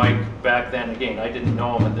opportunity for Mike back then. Again, I didn't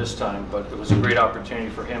know him at this time, but it was a great opportunity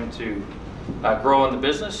for him to grow in the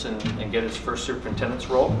business and get his first superintendent's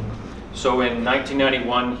role. So in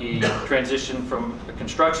 1991, he transitioned from a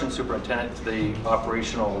construction superintendent to the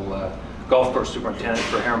operational golf course superintendent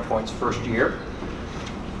for Heron Point's first year.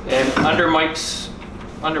 And under Mike's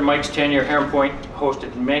tenure, Heron Point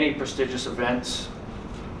hosted many prestigious events.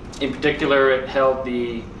 In particular, it held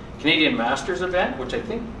the Canadian Masters event, which I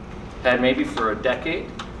think had maybe for a decade,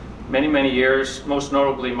 many years. Most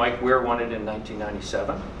notably, Mike Weir won it in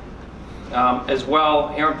 1997. As well,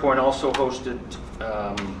 Heron Point also hosted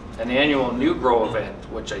an annual New Grow event,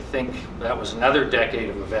 which I think that was another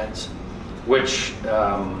decade of events, which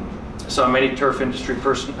saw many turf industry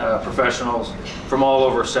professionals from all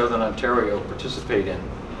over Southern Ontario participate in.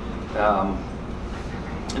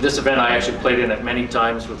 This event I actually played in it many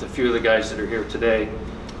times with a few of the guys that are here today,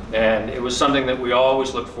 and it was something that we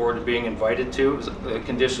always looked forward to being invited to. The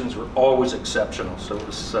conditions were always exceptional, so it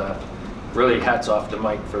was really hats off to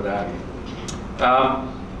Mike for that.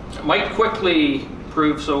 Mike quickly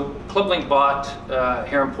proved, so Clublink bought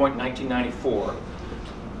Heron Point in 1994,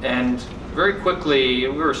 and very quickly,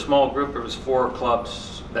 we were a small group, there was 4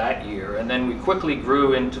 clubs that year, and then we quickly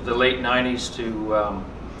grew into the late 90s to,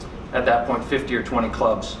 at that point, 50 or 20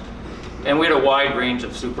 clubs. And we had a wide range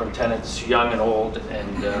of superintendents, young and old,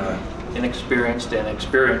 and inexperienced and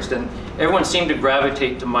experienced, and everyone seemed to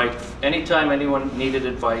gravitate to Mike. Anytime anyone needed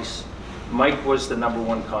advice, Mike was the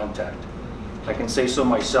 #1 contact. I can say so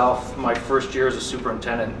myself. My first year as a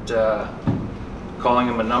superintendent, calling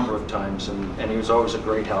him a number of times, and he was always a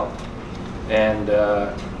great help. And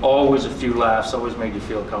always a few laughs, always made you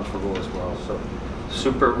feel comfortable as well.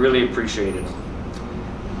 So really appreciated him.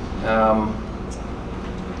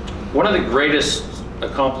 One of the greatest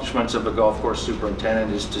accomplishments of a golf course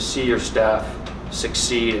superintendent is to see your staff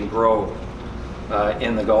succeed and grow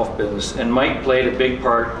in the golf business. And Mike played a big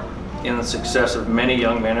part in the success of many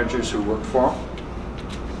young managers who worked for him.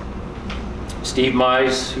 Steve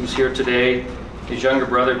Mize, who's here today, his younger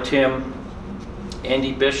brother Tim,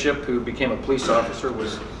 Andy Bishop, who became a police officer,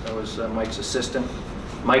 was Mike's assistant.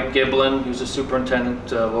 Mike Giblin, who's a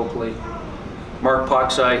superintendent locally. Mark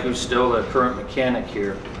Poxai, who's still a current mechanic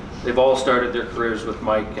here. They've all started their careers with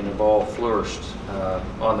Mike and have all flourished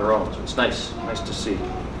on their own. So it's nice to see.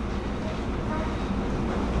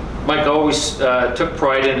 Mike always took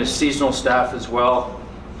pride in his seasonal staff as well.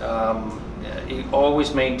 He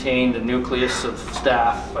always maintained a nucleus of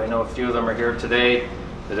staff. I know a few of them are here today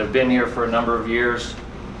that have been here for a number of years.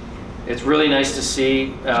 It's really nice to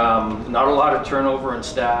see. Not a lot of turnover in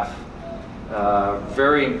staff.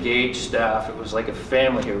 Very engaged staff. It was like a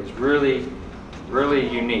family here. It was really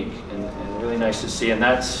unique and really nice to see. And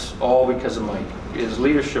that's all because of Mike. His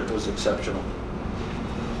leadership was exceptional.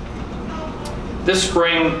 This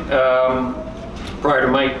spring, prior to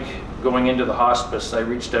Mike going into the hospice, I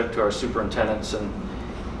reached out to our superintendents and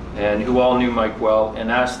who all knew Mike well and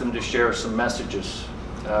asked them to share some messages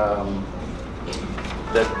that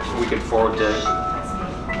we could forward to you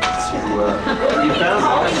found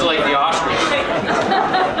it. This is like the Oscars.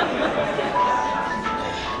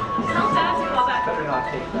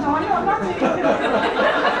 No, I'm not taking it.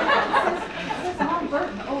 It's Mike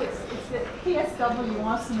Burton. Oh, it's the PSW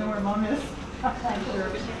wants to know where Mom is. We'll cancel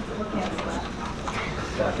that.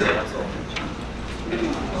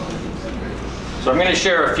 So I'm going to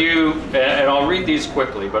share a few, and I'll read these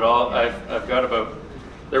quickly, but I've got about,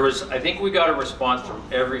 I think we got a response from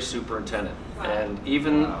every superintendent, and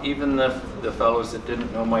even the fellows that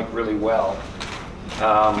didn't know Mike really well,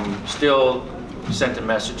 still sent a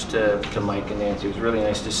message to Mike and Nancy. It was really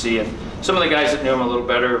nice to see, and some of the guys that knew him a little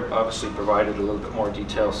better obviously provided a little bit more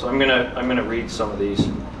detail. So I'm gonna read some of these.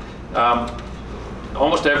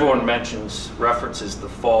 Almost everyone references the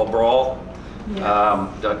fall brawl. Yeah.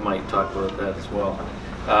 Doug might talk about that as well.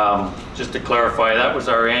 Just to clarify, that was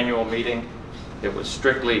our annual meeting It was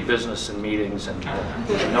strictly business and meetings and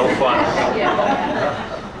no fun.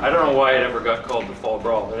 I don't know why it ever got called the Fall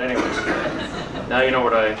Brawl, but anyways, now you know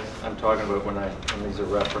what I'm talking about when these are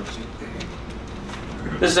referenced.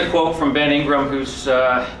 This is a quote from Ben Ingram, who's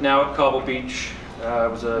now at Cobble Beach.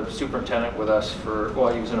 Was a superintendent with us for,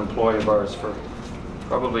 well, he was an employee of ours for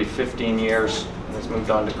probably 15 years. He's moved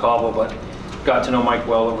on to Cobble, but got to know Mike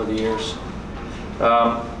well over the years.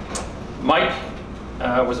 Mike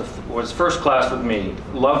was first class with me,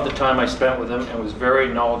 loved the time I spent with him, and was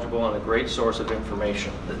very knowledgeable and a great source of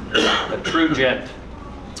information. A true gent.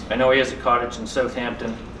 I know he has a cottage in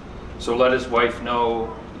Southampton, so let his wife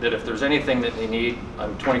know that if there's anything that they need,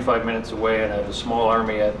 I'm 25 minutes away and I have a small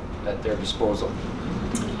army at their disposal.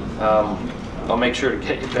 I'll make sure to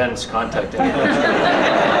get you Ben's contact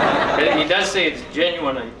information. He does say it's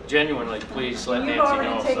genuinely, please let Nancy know. You've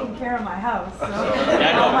already taken care of my house. So.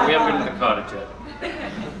 Yeah, no, we haven't been to the cottage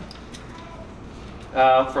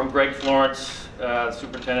yet. From Greg Florence,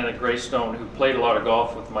 superintendent at Greystone, who played a lot of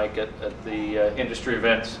golf with Mike at the industry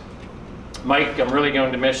events. Mike, I'm really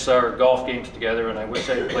going to miss our golf games together, and I wish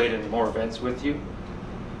I had played in more events with you.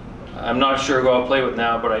 I'm not sure who I'll play with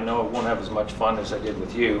now, but I know it won't have as much fun as I did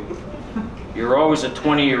with you. You're always a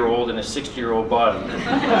 20-year-old in a 60-year-old body.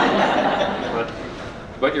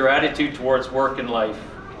 But your attitude towards work and life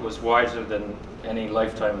was wiser than any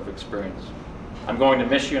lifetime of experience. I'm going to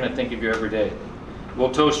miss you, and I think of you every day.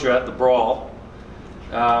 We'll toast you at the Brawl,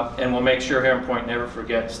 and we'll make sure Heron Point never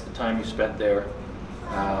forgets the time you spent there,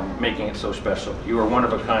 making it so special. You are one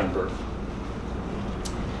of a kind, Bert.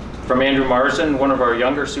 From Andrew Marsden, one of our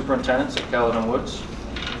younger superintendents at Caledon Woods.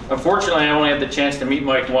 Unfortunately, I only had the chance to meet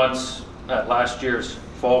Mike once at last year's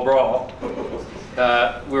Fall Brawl.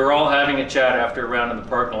 We were all having a chat after a round in the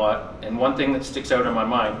parking lot, and one thing that sticks out in my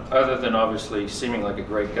mind, other than obviously seeming like a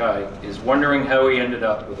great guy, is wondering how he ended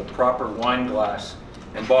up with a proper wine glass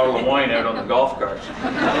and bottle of wine out on the golf carts.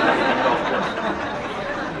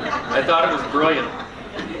 I thought it was brilliant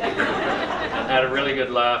and had a really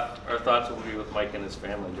good laugh. Our thoughts will be with Mike and his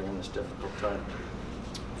family during this difficult time.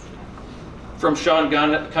 From Sean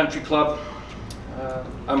Gunn at the Country Club,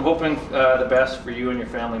 I'm hoping the best for you and your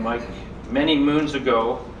family, Mike. Many moons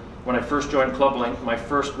ago, when I first joined Club Link, my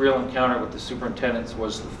first real encounter with the superintendents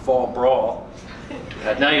was the Fall Brawl.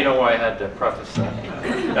 Now you know why I had to preface that.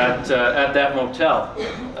 At that motel,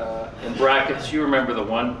 in brackets, you remember the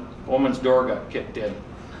one, woman's door got kicked in.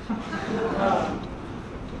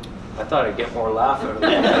 I thought I'd get more laugh out of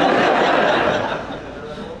it.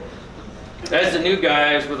 As the new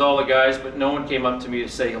guy, I was with all the guys, but no one came up to me to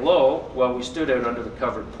say hello while we stood out under the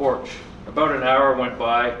covered porch. About an hour went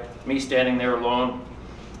by, me standing there alone,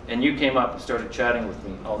 and you came up and started chatting with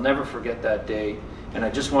me. I'll never forget that day, and I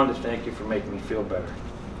just wanted to thank you for making me feel better.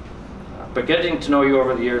 But getting to know you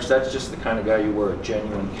over the years, that's just the kind of guy you were, a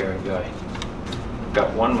genuine, caring guy.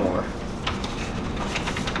 Got one more.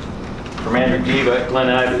 From Andrew Diva at Glen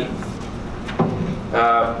Ivy.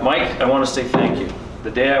 Mike, I want to say thank you.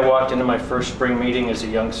 The day I walked into my first spring meeting as a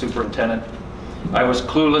young superintendent, I was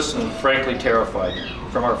clueless and frankly terrified.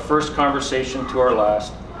 From our first conversation to our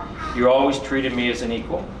last, you always treated me as an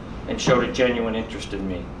equal and showed a genuine interest in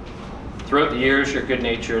me. Throughout the years, your good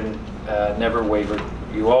nature never wavered.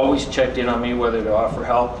 You always checked in on me, whether to offer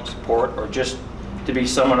help, support, or just to be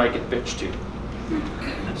someone I could bitch to.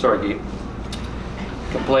 Sorry, Geet.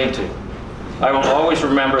 Complain to. I will always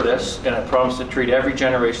remember this, and I promise to treat every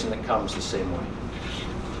generation that comes the same way.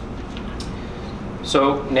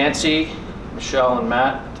 So, Nancy, Michelle, and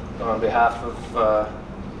Matt, on behalf of the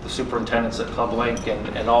superintendents at Club Link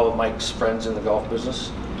and all of Mike's friends in the golf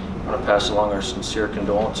business, I want to pass along our sincere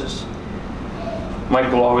condolences.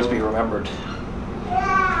 Mike will always be remembered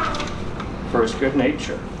for his good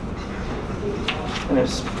nature and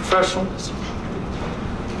his professionalism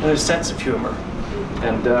and his sense of humor,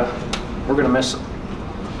 and we're going to miss him.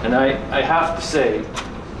 And I have to say,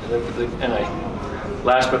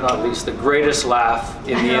 last but not least, the greatest laugh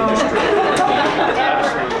in the industry.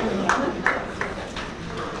 Absolutely.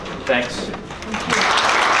 Thanks.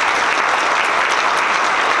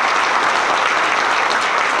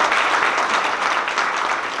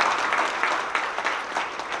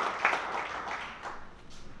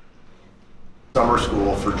 Summer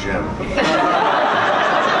school for Jim.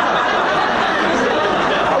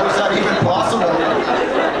 How is that even possible?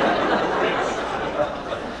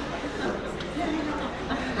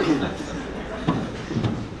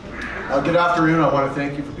 Good afternoon. I want to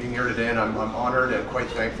thank you for being here today, and I'm honored and quite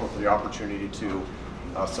thankful for the opportunity to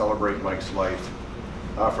celebrate Mike's life.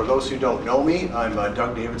 For those who don't know me, I'm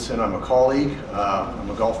Doug Davidson. I'm a colleague. I'm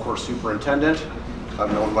a golf course superintendent.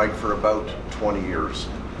 I've known Mike for about 20 years.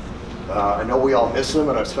 I know we all miss him,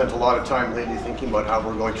 and I've spent a lot of time lately thinking about how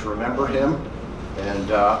we're going to remember him.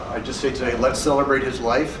 And I just say today, let's celebrate his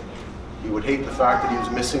life. He would hate the fact that he was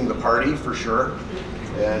missing the party, for sure.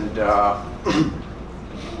 And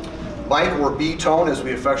Mike, or B-Tone as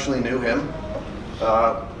we affectionately knew him,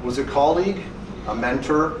 was a colleague, a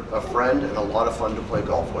mentor, a friend, and a lot of fun to play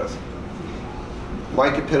golf with.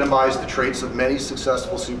 Mike epitomized the traits of many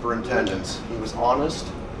successful superintendents. He was honest,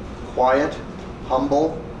 quiet,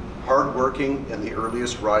 humble, hardworking, and the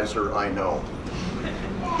earliest riser I know.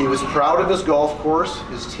 He was proud of his golf course,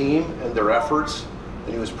 his team, and their efforts,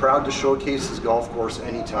 and he was proud to showcase his golf course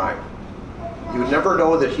anytime. You would never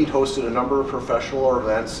know that he'd hosted a number of professional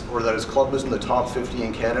events or that his club was in the top 50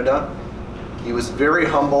 in Canada. He was very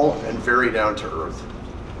humble and very down to earth.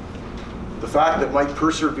 The fact that Mike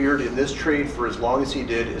persevered in this trade for as long as he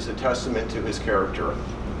did is a testament to his character.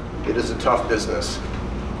 It is a tough business.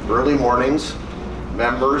 Early mornings,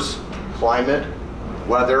 members, climate,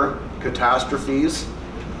 weather, catastrophes,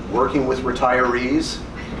 working with retirees,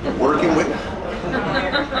 working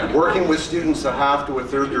with students that half to a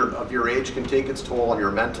third of your age can take its toll on your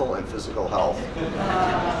mental and physical health.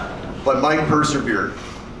 But Mike persevered.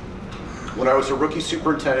 When I was a rookie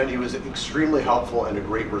superintendent, he was extremely helpful and a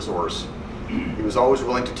great resource. He was always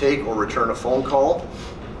willing to take or return a phone call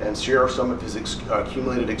and share some of his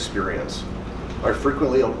accumulated experience. I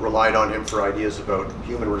frequently relied on him for ideas about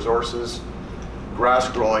human resources, grass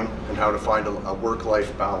growing, and how to find a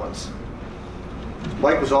work-life balance.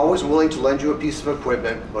 Mike was always willing to lend you a piece of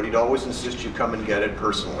equipment, but he'd always insist you come and get it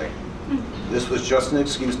personally. This was just an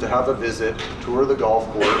excuse to have a visit, tour the golf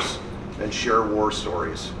course, and share war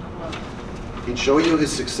stories. He'd show you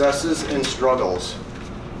his successes and struggles.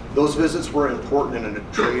 Those visits were important in a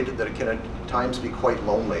trade that can at times be quite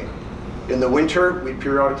lonely. In the winter, we'd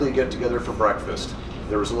periodically get together for breakfast.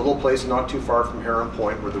 There was a little place not too far from Heron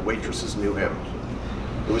Point where the waitresses knew him.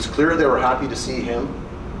 It was clear they were happy to see him,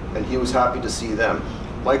 and he was happy to see them.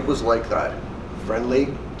 Mike was like that,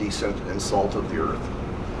 friendly, decent, and salt of the earth.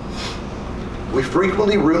 We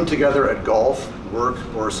frequently roomed together at golf, work,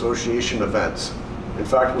 or association events. In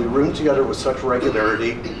fact, we roomed together with such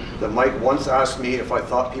regularity that Mike once asked me if I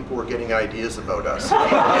thought people were getting ideas about us.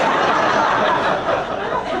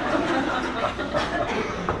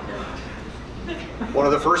 One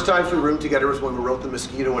of the first times we roomed together was when we wrote the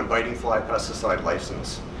mosquito and biting fly pesticide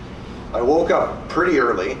license. I woke up pretty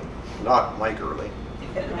early, not Mike early,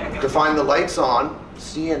 to find the lights on,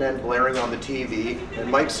 CNN blaring on the TV, and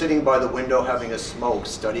Mike sitting by the window having a smoke,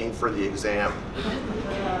 studying for the exam.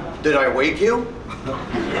 Did I wake you?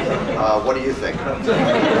 What do you think?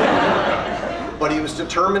 But he was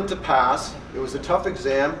determined to pass. It was a tough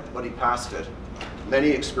exam, but he passed it. Many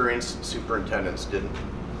experienced superintendents didn't.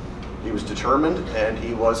 He was determined, and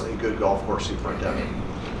he was a good golf course superintendent.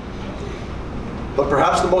 But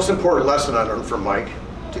perhaps the most important lesson I learned from Mike,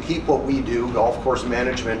 to keep what we do, golf course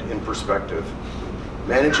management, in perspective.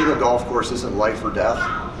 Managing a golf course isn't life or death.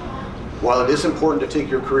 While it is important to take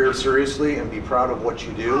your career seriously and be proud of what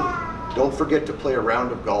you do, don't forget to play a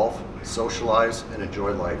round of golf, socialize, and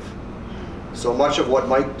enjoy life. So much of what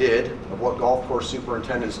Mike did, of what golf course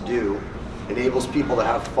superintendents do, enables people to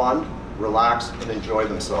have fun, relax, and enjoy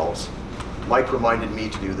themselves. Mike reminded me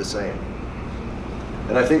to do the same.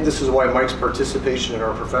 And I think this is why Mike's participation in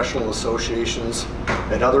our professional associations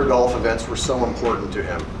and other golf events were so important to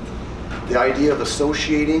him. The idea of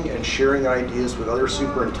associating and sharing ideas with other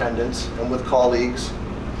superintendents and with colleagues,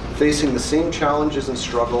 facing the same challenges and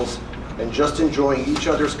struggles, and just enjoying each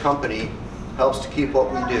other's company helps to keep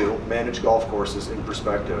what we do, manage golf courses, in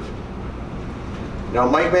perspective. Now,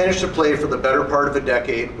 Mike managed to play for the better part of a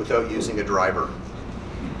decade without using a driver.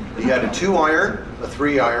 He had a 2-iron, a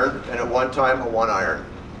 3-iron, and at one time a 1-iron.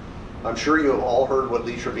 I'm sure you have all heard what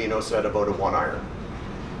Lee Trevino said about a 1-iron.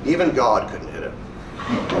 Even God couldn't hit it.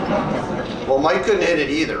 Well, Mike couldn't hit it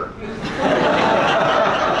either.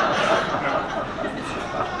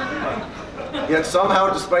 Yet somehow,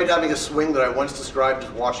 despite having a swing that I once described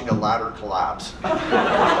as watching a ladder collapse,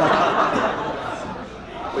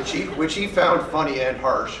 which he found funny and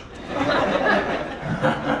harsh,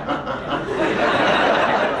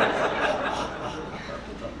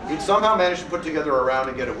 he'd somehow managed to put together a round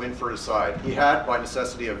and get a win for his side. He had, by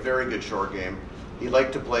necessity, a very good short game. He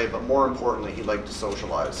liked to play, but more importantly, he liked to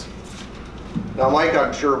socialize. Now, Mike,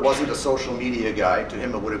 I'm sure, wasn't a social media guy. To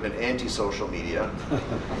him, it would have been anti-social media.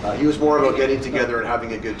 He was more about getting together and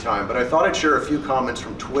having a good time. But I thought I'd share a few comments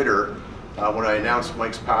from Twitter when I announced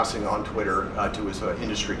Mike's passing on Twitter to his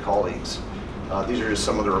industry colleagues. These are just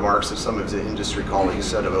some of the remarks that some of his industry colleagues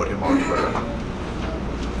said about him on Twitter.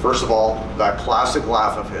 First of all, that classic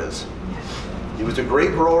laugh of his. He was a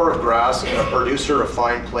great grower of grass and a producer of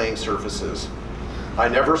fine playing surfaces. I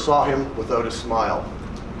never saw him without a smile.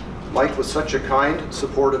 Mike was such a kind,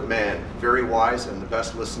 supportive man, very wise and the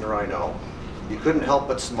best listener I know. You couldn't help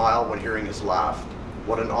but smile when hearing his laugh.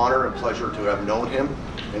 What an honor and pleasure to have known him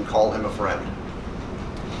and call him a friend.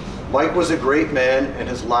 Mike was a great man and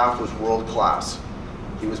his laugh was world class.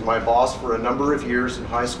 He was my boss for a number of years in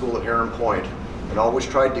high school at Heron Point and always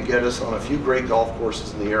tried to get us on a few great golf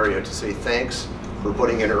courses in the area to say thanks for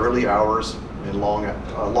putting in early hours and long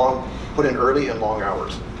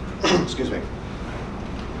hours. Excuse me.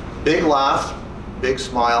 Big laugh, big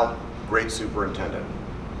smile, great superintendent.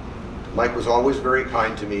 Mike was always very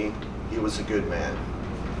kind to me. He was a good man.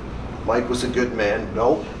 Mike was a good man.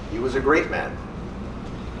 No, he was a great man.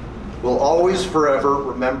 We'll always forever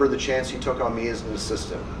remember the chance he took on me as an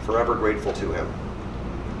assistant. Forever grateful to him.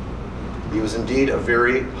 He was indeed a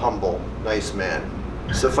very humble, nice man.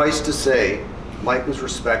 Suffice to say, Mike was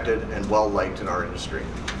respected and well liked in our industry.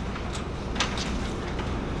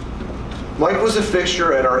 Mike was a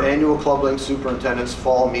fixture at our annual Club Link Superintendent's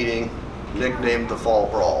Fall meeting, nicknamed the Fall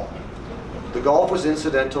Brawl. The golf was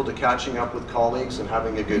incidental to catching up with colleagues and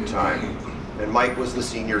having a good time. And Mike was the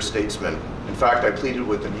senior statesman. In fact, I pleaded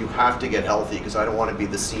with him, you have to get healthy because I don't want to be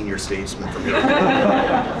the senior statesman from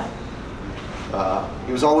here.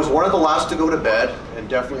 He was always one of the last to go to bed and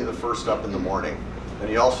definitely the first up in the morning. And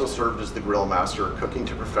he also served as the grill master, cooking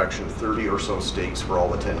to perfection 30 or so steaks for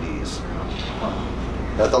all attendees.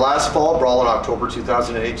 At the last Fall Brawl in October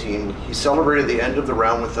 2018, he celebrated the end of the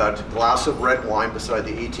round with that glass of red wine beside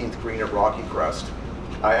the 18th green at Rocky Crest.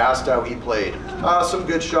 I asked how he played. Some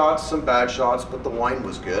good shots, some bad shots, but the wine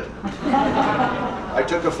was good. I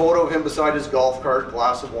took a photo of him beside his golf cart,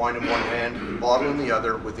 glass of wine in one hand, bottle in the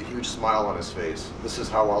other, with a huge smile on his face. This is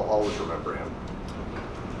how I'll always remember him.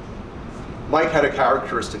 Mike had a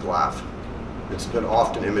characteristic laugh. It's been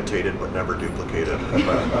often imitated, but never duplicated.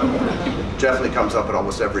 It definitely comes up at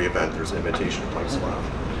almost every event. There's an imitation of Mike's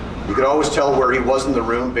laugh. You could always tell where he was in the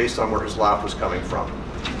room based on where his laugh was coming from.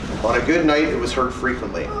 On a good night, it was heard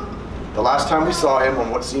frequently. The last time we saw him,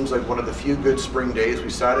 on what seems like one of the few good spring days, we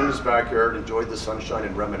sat in his backyard, enjoyed the sunshine,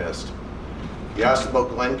 and reminisced. He asked about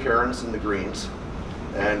Glen Cairns and the greens,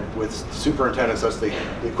 and with superintendents, that's the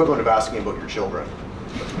equivalent of asking about your children.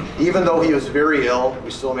 Even though he was very ill,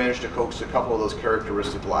 we still managed to coax a couple of those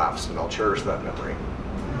characteristic laughs, and I'll cherish that memory.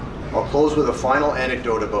 I'll close with a final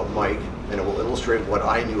anecdote about Mike, and it will illustrate what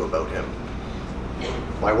I knew about him.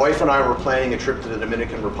 My wife and I were planning a trip to the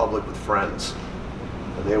Dominican Republic with friends.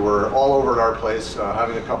 They were all over at our place,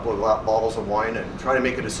 having a couple of bottles of wine and trying to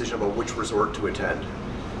make a decision about which resort to attend.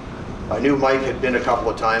 I knew Mike had been a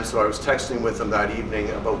couple of times, so I was texting with him that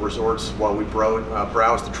evening about resorts while we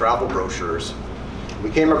browsed the travel brochures.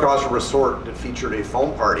 We came across a resort that featured a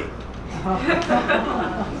foam party.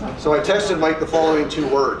 So I texted Mike the following 2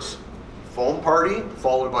 words, foam party,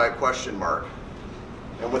 followed by a question mark.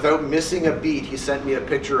 And without missing a beat, he sent me a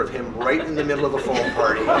picture of him right in the middle of a foam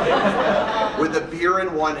party with a beer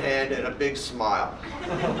in one hand and a big smile.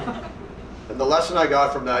 And the lesson I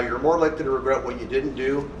got from that, you're more likely to regret what you didn't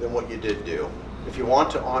do than what you did do. If you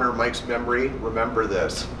want to honor Mike's memory, remember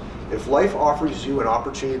this. If life offers you an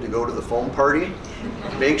opportunity to go to the foam party,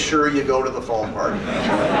 make sure you go to the foam party.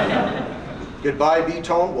 Goodbye,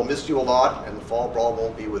 B-Tone. We'll miss you a lot, and the Fall Brawl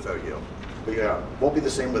won't be without you. But yeah, won't be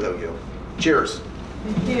the same without you. Cheers.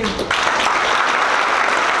 Thank you.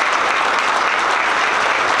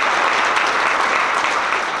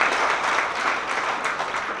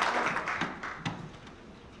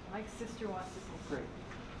 Mike's sister wants to say Great.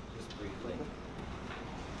 Just briefly.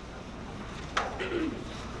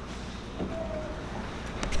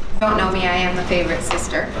 Don't know me, I am the favorite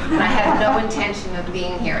sister, and I have no intention of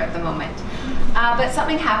being here at the moment. But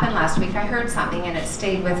something happened last week. I heard something and it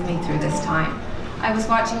stayed with me through this time. I was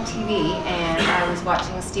watching TV and I was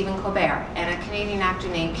watching Stephen Colbert, and a Canadian actor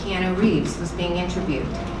named Keanu Reeves was being interviewed.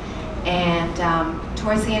 And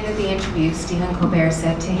towards the end of the interview, Stephen Colbert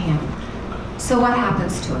said to him, "So what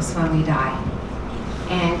happens to us when we die?"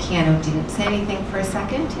 And Keanu didn't say anything for a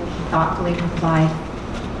second, and he thoughtfully replied,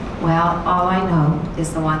 "Well, all I know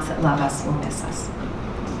is the ones that love us will miss us."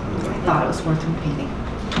 I thought it was worth repeating.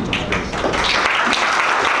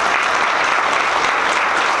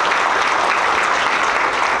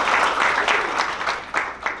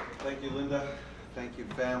 Thank you, Linda. Thank you,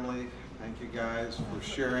 family. Thank you, guys, for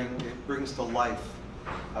sharing. It brings to life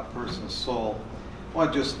a person's soul. I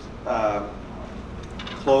want to just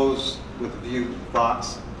close with a few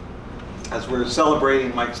thoughts. As we're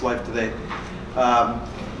celebrating Mike's life today,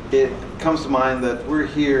 it comes to mind that we're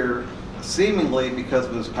here seemingly because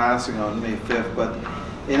of his passing on May 5th, but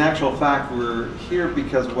In actual fact, we're here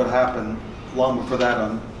because of what happened long before that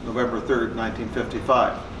on November 3rd,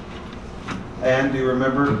 1955. And do you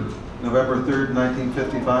remember November 3rd,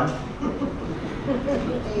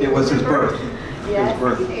 1955? It was his birth. Yes, his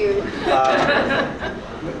birth.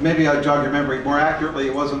 Maybe I jog your memory. More accurately,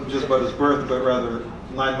 it wasn't just about his birth, but rather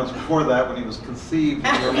 9 months before that, when he was conceived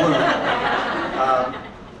in your womb.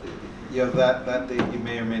 You know, that date you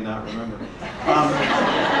may or may not remember.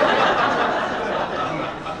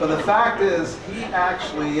 But the fact is, he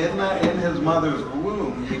actually, in his mother's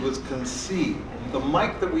womb, he was conceived. The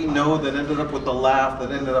Mike that we know that ended up with the laugh,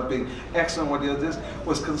 that ended up being excellent what he did,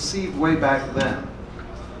 was conceived way back then.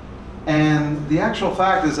 And the actual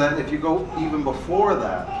fact is that if you go even before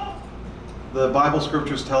that, the Bible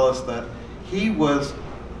scriptures tell us that he was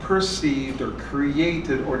perceived or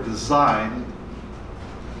created or designed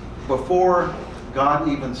before God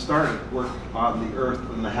even started work on the earth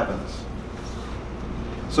and the heavens.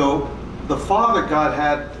 So the Father God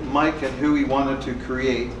had Mike and who he wanted to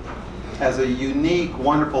create as a unique,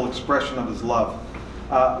 wonderful expression of his love.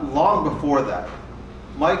 Long before that,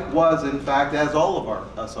 Mike was, in fact, as all of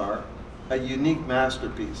us are, a unique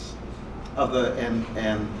masterpiece of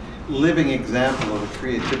and living example of the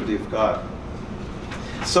creativity of God.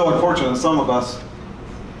 So unfortunate, some of us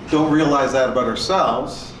don't realize that about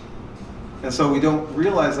ourselves, and so we don't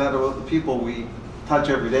realize that about the people we touch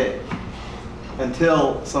every day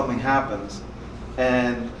until something happens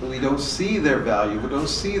and we don't see their value, we don't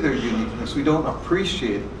see their uniqueness, we don't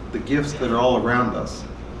appreciate the gifts that are all around us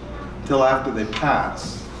until after they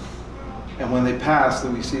pass. And when they pass,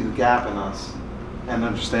 then we see the gap in us and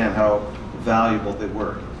understand how valuable they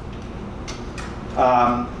were.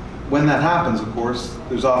 When that happens, of course,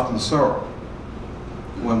 there's often sorrow.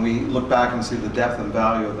 When we look back and see the depth and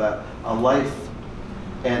value of that, a life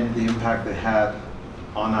and the impact they had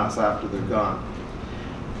on us after they're gone.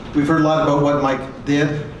 We've heard a lot about what Mike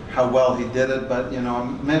did, how well he did it, but you know, a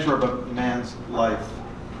measure of a man's life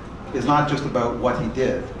is not just about what he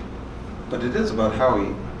did, but it is about how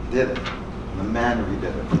he did it, and the manner he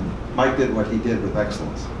did it. Mike did what he did with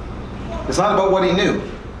excellence. It's not about what he knew.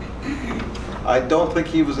 I don't think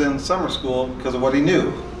he was in summer school because of what he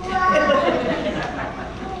knew.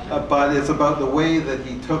 But it's about the way that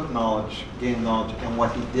he took knowledge, gained knowledge, and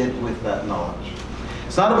what he did with that knowledge.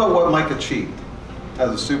 It's not about what Mike achieved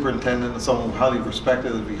as a superintendent and someone highly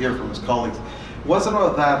respected, as we hear from his colleagues. It wasn't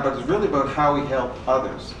about that, but it's really about how he helped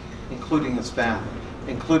others, including his family,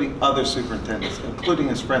 including other superintendents, including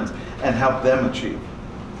his friends, and helped them achieve.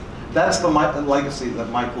 That's the legacy that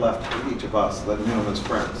Mike left for each of us that knew him as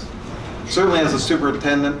friends. Certainly as a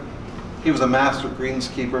superintendent, he was a master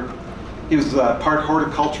greenskeeper. He was part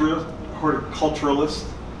horticulturalist,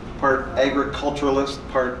 part agriculturalist,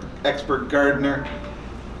 part expert gardener,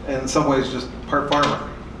 and in some ways just part farmer,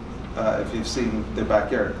 if you've seen their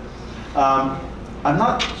backyard. I'm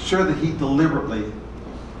not sure that he deliberately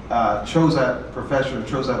chose that profession or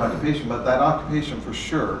chose that occupation, but that occupation for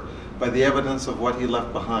sure, by the evidence of what he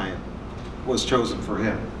left behind, was chosen for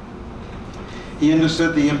him. He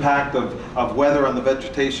understood the impact of weather on the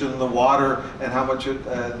vegetation, the water, and how much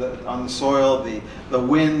on the soil, the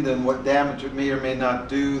wind and what damage it may or may not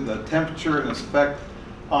do, the temperature and its effect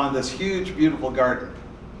on this huge, beautiful garden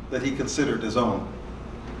that he considered his own.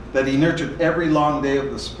 That he nurtured every long day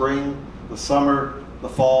of the spring, the summer, the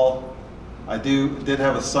fall. I did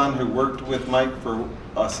have a son who worked with Mike for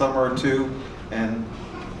a summer or two, and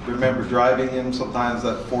remember driving him sometimes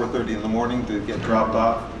at 4:30 in the morning to get dropped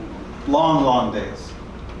off. Long, long days.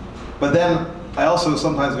 But then I also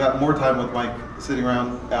sometimes got more time with Mike sitting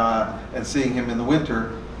around and seeing him in the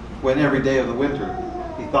winter, when every day of the winter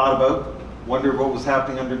he thought about, wondered what was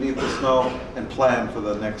happening underneath the snow, and planned for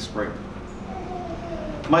the next spring.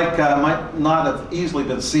 Mike might not have easily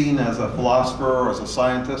been seen as a philosopher or as a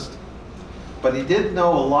scientist, but he did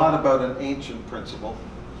know a lot about an ancient principle.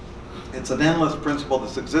 It's an endless principle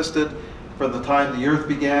that's existed from the time the earth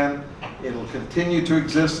began. It will continue to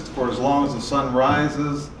exist for as long as the sun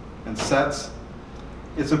rises and sets.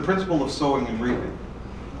 It's a principle of sowing and reaping.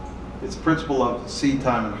 It's a principle of seed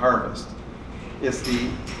time and harvest. It's the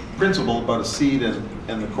principle about a seed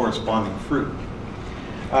and the corresponding fruit.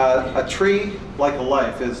 A tree, like a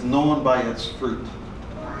life, is known by its fruit.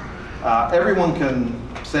 Everyone can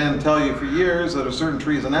stand and tell you for years that a certain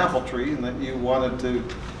tree is an apple tree and that you wanted to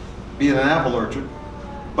be in an apple orchard.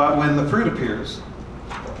 But when the fruit appears,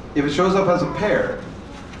 if it shows up as a pear,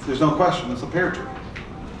 there's no question it's a pear tree,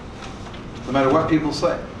 no matter what people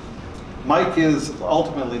say. Mike is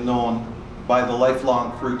ultimately known by the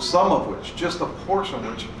lifelong fruit, some of which, just a portion of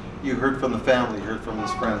which, you heard from the family, you heard from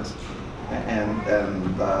his friends. and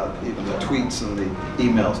even the tweets and the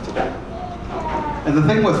emails today. And the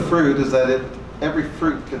thing with fruit is that every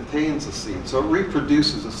fruit contains a seed, so it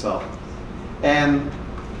reproduces itself. And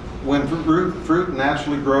when fruit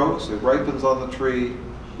naturally grows, it ripens on the tree,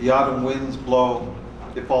 the autumn winds blow,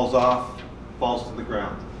 it falls off, falls to the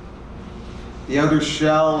ground. The outer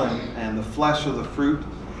shell and the flesh of the fruit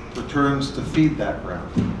returns to feed that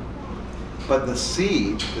ground. But the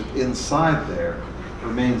seed that's inside there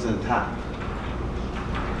remains intact.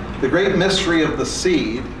 The great mystery of the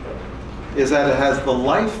seed is that it has the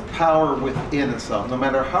life power within itself. No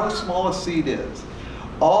matter how small a seed is,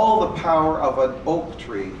 all the power of an oak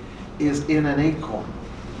tree is in an acorn.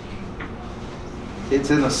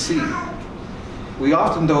 It's in a seed. We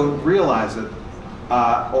often don't realize it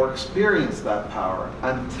or experience that power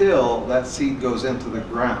until that seed goes into the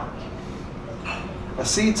ground. A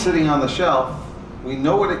seed sitting on the shelf, we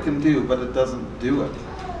know what it can do, but it doesn't do it.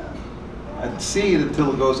 A seed,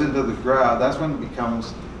 until it goes into the ground, that's when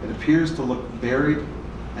it appears to look buried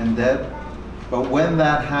and dead. But when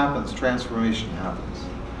that happens, transformation happens.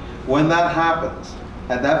 When that happens,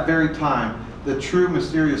 at that very time, the true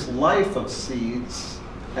mysterious life of seeds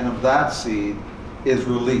and of that seed is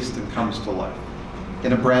released and comes to life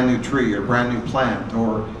in a brand new tree or a brand new plant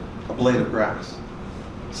or a blade of grass,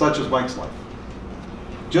 such as Mike's life.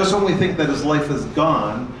 Just when we think that his life is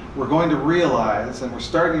gone, we're going to realize, and we're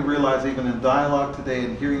starting to realize even in dialogue today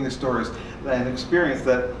and hearing the stories and experience,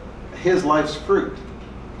 that his life's fruit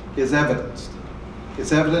is evidenced.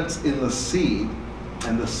 It's evidenced in the seed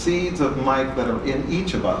and the seeds of Mike that are in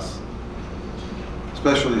each of us,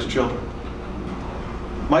 especially as children.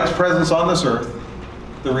 Mike's presence on this earth,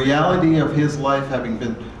 the reality of his life having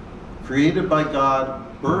been created by God,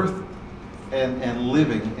 birthed and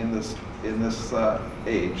living in this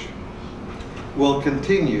age, will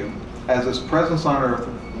continue as his presence on earth,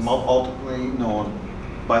 ultimately known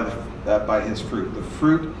by his fruit. The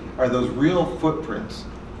fruit are those real footprints,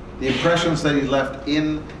 the impressions that he left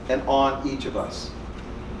in and on each of us.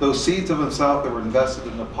 Those seeds of himself that were invested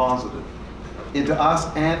and deposited into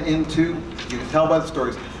us and into, you can tell by the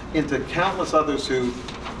stories, into countless others who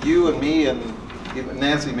you and me and even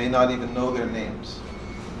Nancy may not even know their names.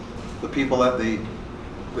 The people at the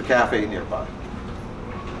cafe nearby.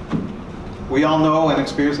 We all know and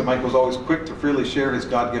experience that Mike was always quick to freely share his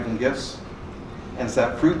God-given gifts. And it's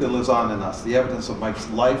that fruit that lives on in us, the evidence of Mike's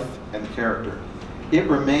life and character. It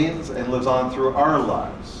remains and lives on through our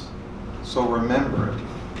lives. So remember it.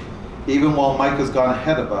 Even while Mike has gone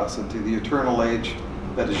ahead of us into the eternal age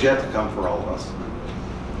that is yet to come for all of us.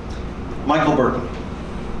 Michael Burton.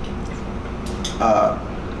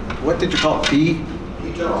 What did you call it?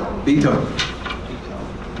 Beto.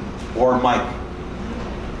 Or Mike.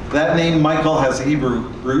 That name, Michael, has Hebrew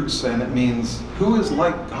roots, and it means who is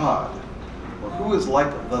like God, or who is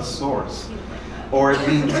like the source, or it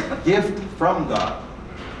means gift from God.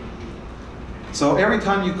 So every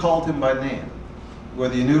time you called him by name,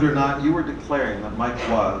 whether you knew it or not, you were declaring that Mike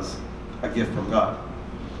was a gift from God.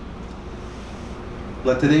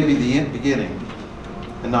 Let today be the beginning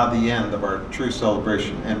and not the end of our true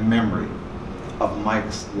celebration and memory of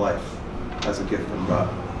Mike's life as a gift from God.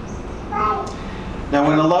 Now,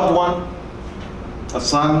 when a loved one, a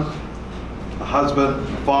son, a husband,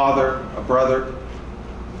 a father, a brother,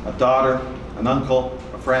 a daughter, an uncle,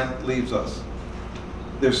 a friend leaves us,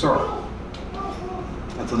 there's sorrow.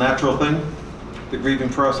 That's a natural thing. The grieving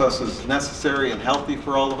process is necessary and healthy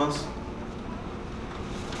for all of us.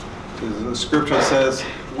 The scripture says,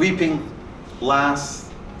 weeping lasts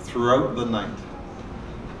throughout the night,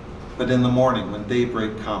 but in the morning, when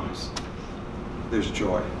daybreak comes, there's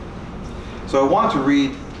joy. So I want to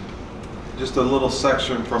read just a little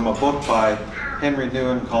section from a book by Henry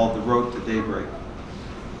Nouwen called The Road to Daybreak.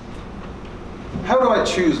 How do I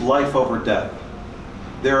choose life over death?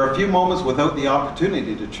 There are a few moments without the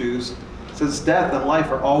opportunity to choose, since death and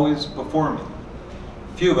life are always before me.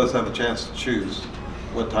 Few of us have a chance to choose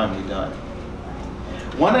what time we die.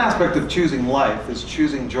 One aspect of choosing life is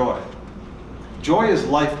choosing joy. Joy is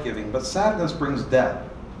life-giving, but sadness brings death.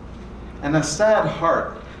 And a sad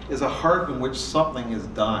heart is a heart in which something is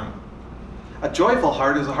dying. A joyful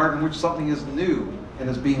heart is a heart in which something is new and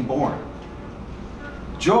is being born.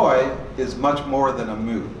 Joy is much more than a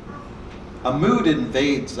mood. A mood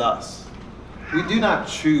invades us. We do not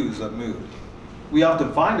choose a mood. We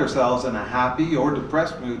often find ourselves in a happy or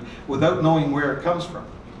depressed mood without knowing where it comes from.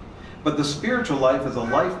 But the spiritual life is a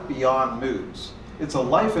life beyond moods. It's a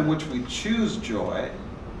life in which we choose joy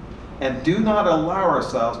and do not allow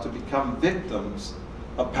ourselves to become victims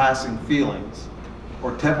of passing feelings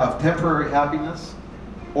or of temporary happiness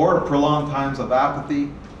or prolonged times of apathy,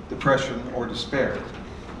 depression, or despair.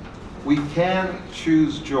 We can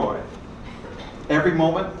choose joy. Every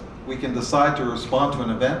moment, we can decide to respond to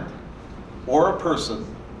an event or a person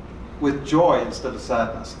with joy instead of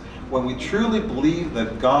sadness. When we truly believe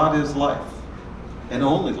that God is life, and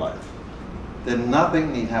only life, then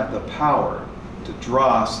nothing need have the power to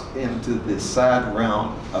draw us into the sad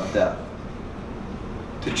realm of death.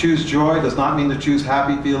 To choose joy does not mean to choose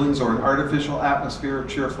happy feelings or an artificial atmosphere of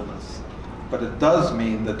cheerfulness, but it does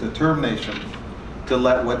mean the determination to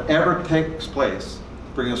let whatever takes place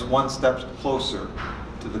bring us one step closer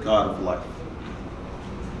to the God of life.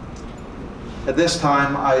 At this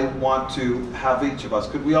time, I want to have each of us,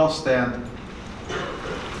 could we all stand?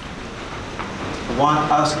 I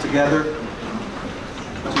want us together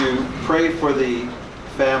to pray for the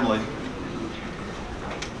family.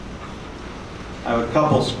 I have a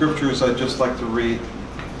couple scriptures I'd just like to read.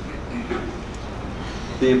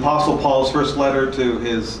 The Apostle Paul's first letter to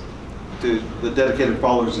the dedicated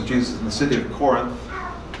followers of Jesus in the city of Corinth,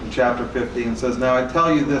 in chapter 15, says, "Now I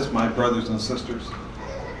tell you this, my brothers and sisters,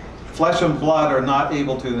 flesh and blood are not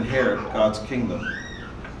able to inherit God's kingdom,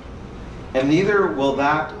 and neither will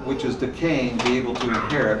that which is decaying be able to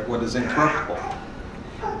inherit what is incorruptible.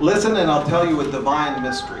 Listen, and I'll tell you a divine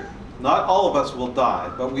mystery. Not all of us will die,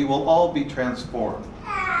 but we will all be transformed.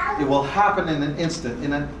 It will happen in an instant,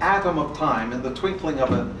 in an atom of time, in the twinkling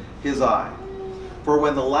of his eye. For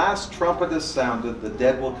when the last trumpet is sounded, the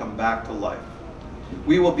dead will come back to life.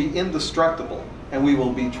 We will be indestructible, and we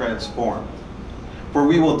will be transformed. For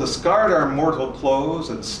we will discard our mortal clothes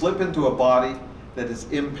and slip into a body that is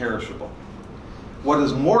imperishable. What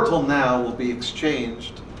is mortal now will be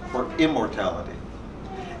exchanged for immortality.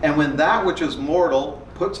 And when that which is mortal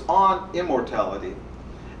puts on immortality,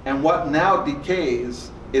 and what now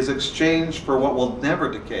decays is exchanged for what will never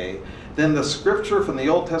decay, then the scripture from the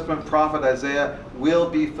Old Testament prophet Isaiah will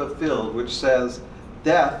be fulfilled, which says,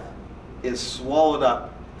 'Death is swallowed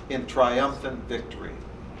up in triumphant victory.'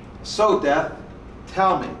 So death,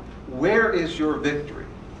 tell me, where is your victory?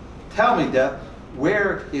 Tell me, death,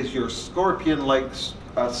 where is your scorpion-like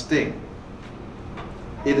sting?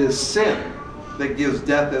 It is sin that gives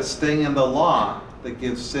death its sting, and the law that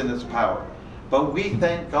gives sin its power. But we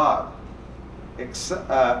thank God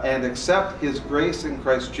and accept his grace in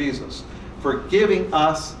Christ Jesus for giving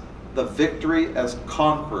us the victory as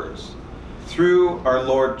conquerors through our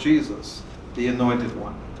Lord Jesus, the Anointed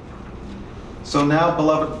One. So now,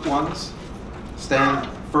 beloved ones, stand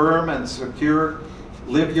firm and secure.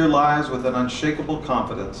 Live your lives with an unshakable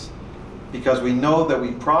confidence, because we know that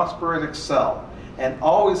we prosper and excel and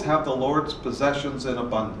always have the Lord's possessions in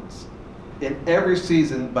abundance in every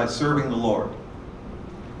season by serving the Lord,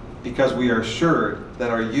 because we are assured that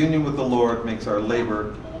our union with the Lord makes our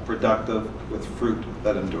labor productive with fruit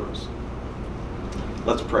that endures."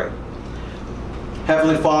 Let's pray.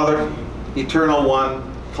 Heavenly Father, Eternal One,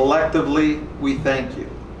 collectively we thank you.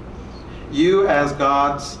 You as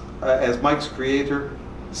as Mike's creator,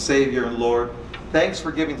 Savior, and Lord, thanks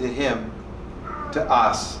for giving to him, to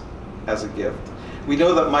us, as a gift. We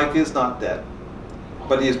know that Mike is not dead,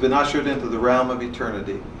 but he has been ushered into the realm of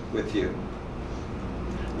eternity with you.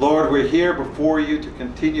 Lord, we're here before you to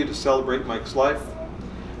continue to celebrate Mike's life,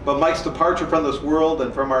 but Mike's departure from this world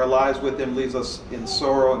and from our lives with him leaves us in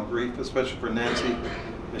sorrow and grief, especially for Nancy,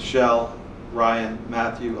 Michelle, Ryan,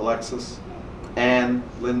 Matthew, Alexis, Anne,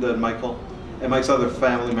 Linda, and Michael, and Mike's other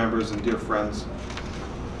family members and dear friends.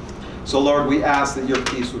 So Lord, we ask that your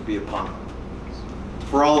peace would be upon them.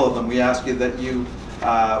 For all of them, we ask you that you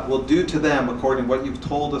will do to them according to what you've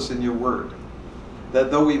told us in your word,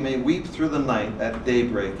 that though we may weep through the night, at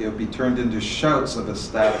daybreak it will be turned into shouts of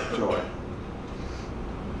ecstatic joy.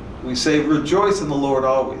 We say, rejoice in the Lord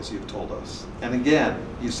always, you've told us. And again,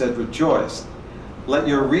 you said, rejoice. Let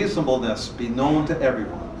your reasonableness be known to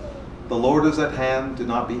everyone. The Lord is at hand. Do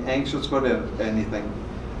not be anxious about anything,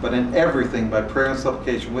 but in everything, by prayer and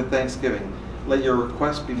supplication, with thanksgiving, let your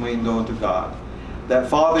requests be made known to God. That,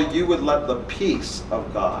 Father, you would let the peace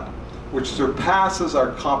of God, which surpasses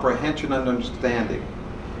our comprehension and understanding,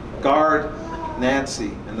 guard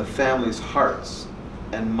Nancy and the family's hearts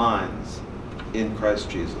and minds in Christ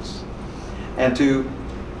Jesus. And to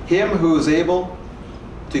him who is able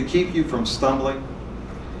to keep you from stumbling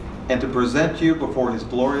and to present you before his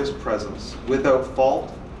glorious presence without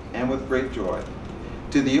fault and with great joy,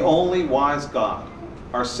 to the only wise God,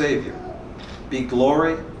 our Savior, be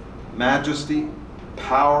glory, majesty,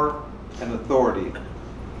 power, and authority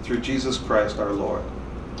through Jesus Christ our Lord,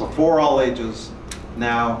 before all ages,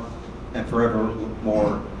 now and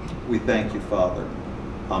forevermore. We thank you, Father.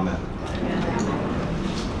 Amen.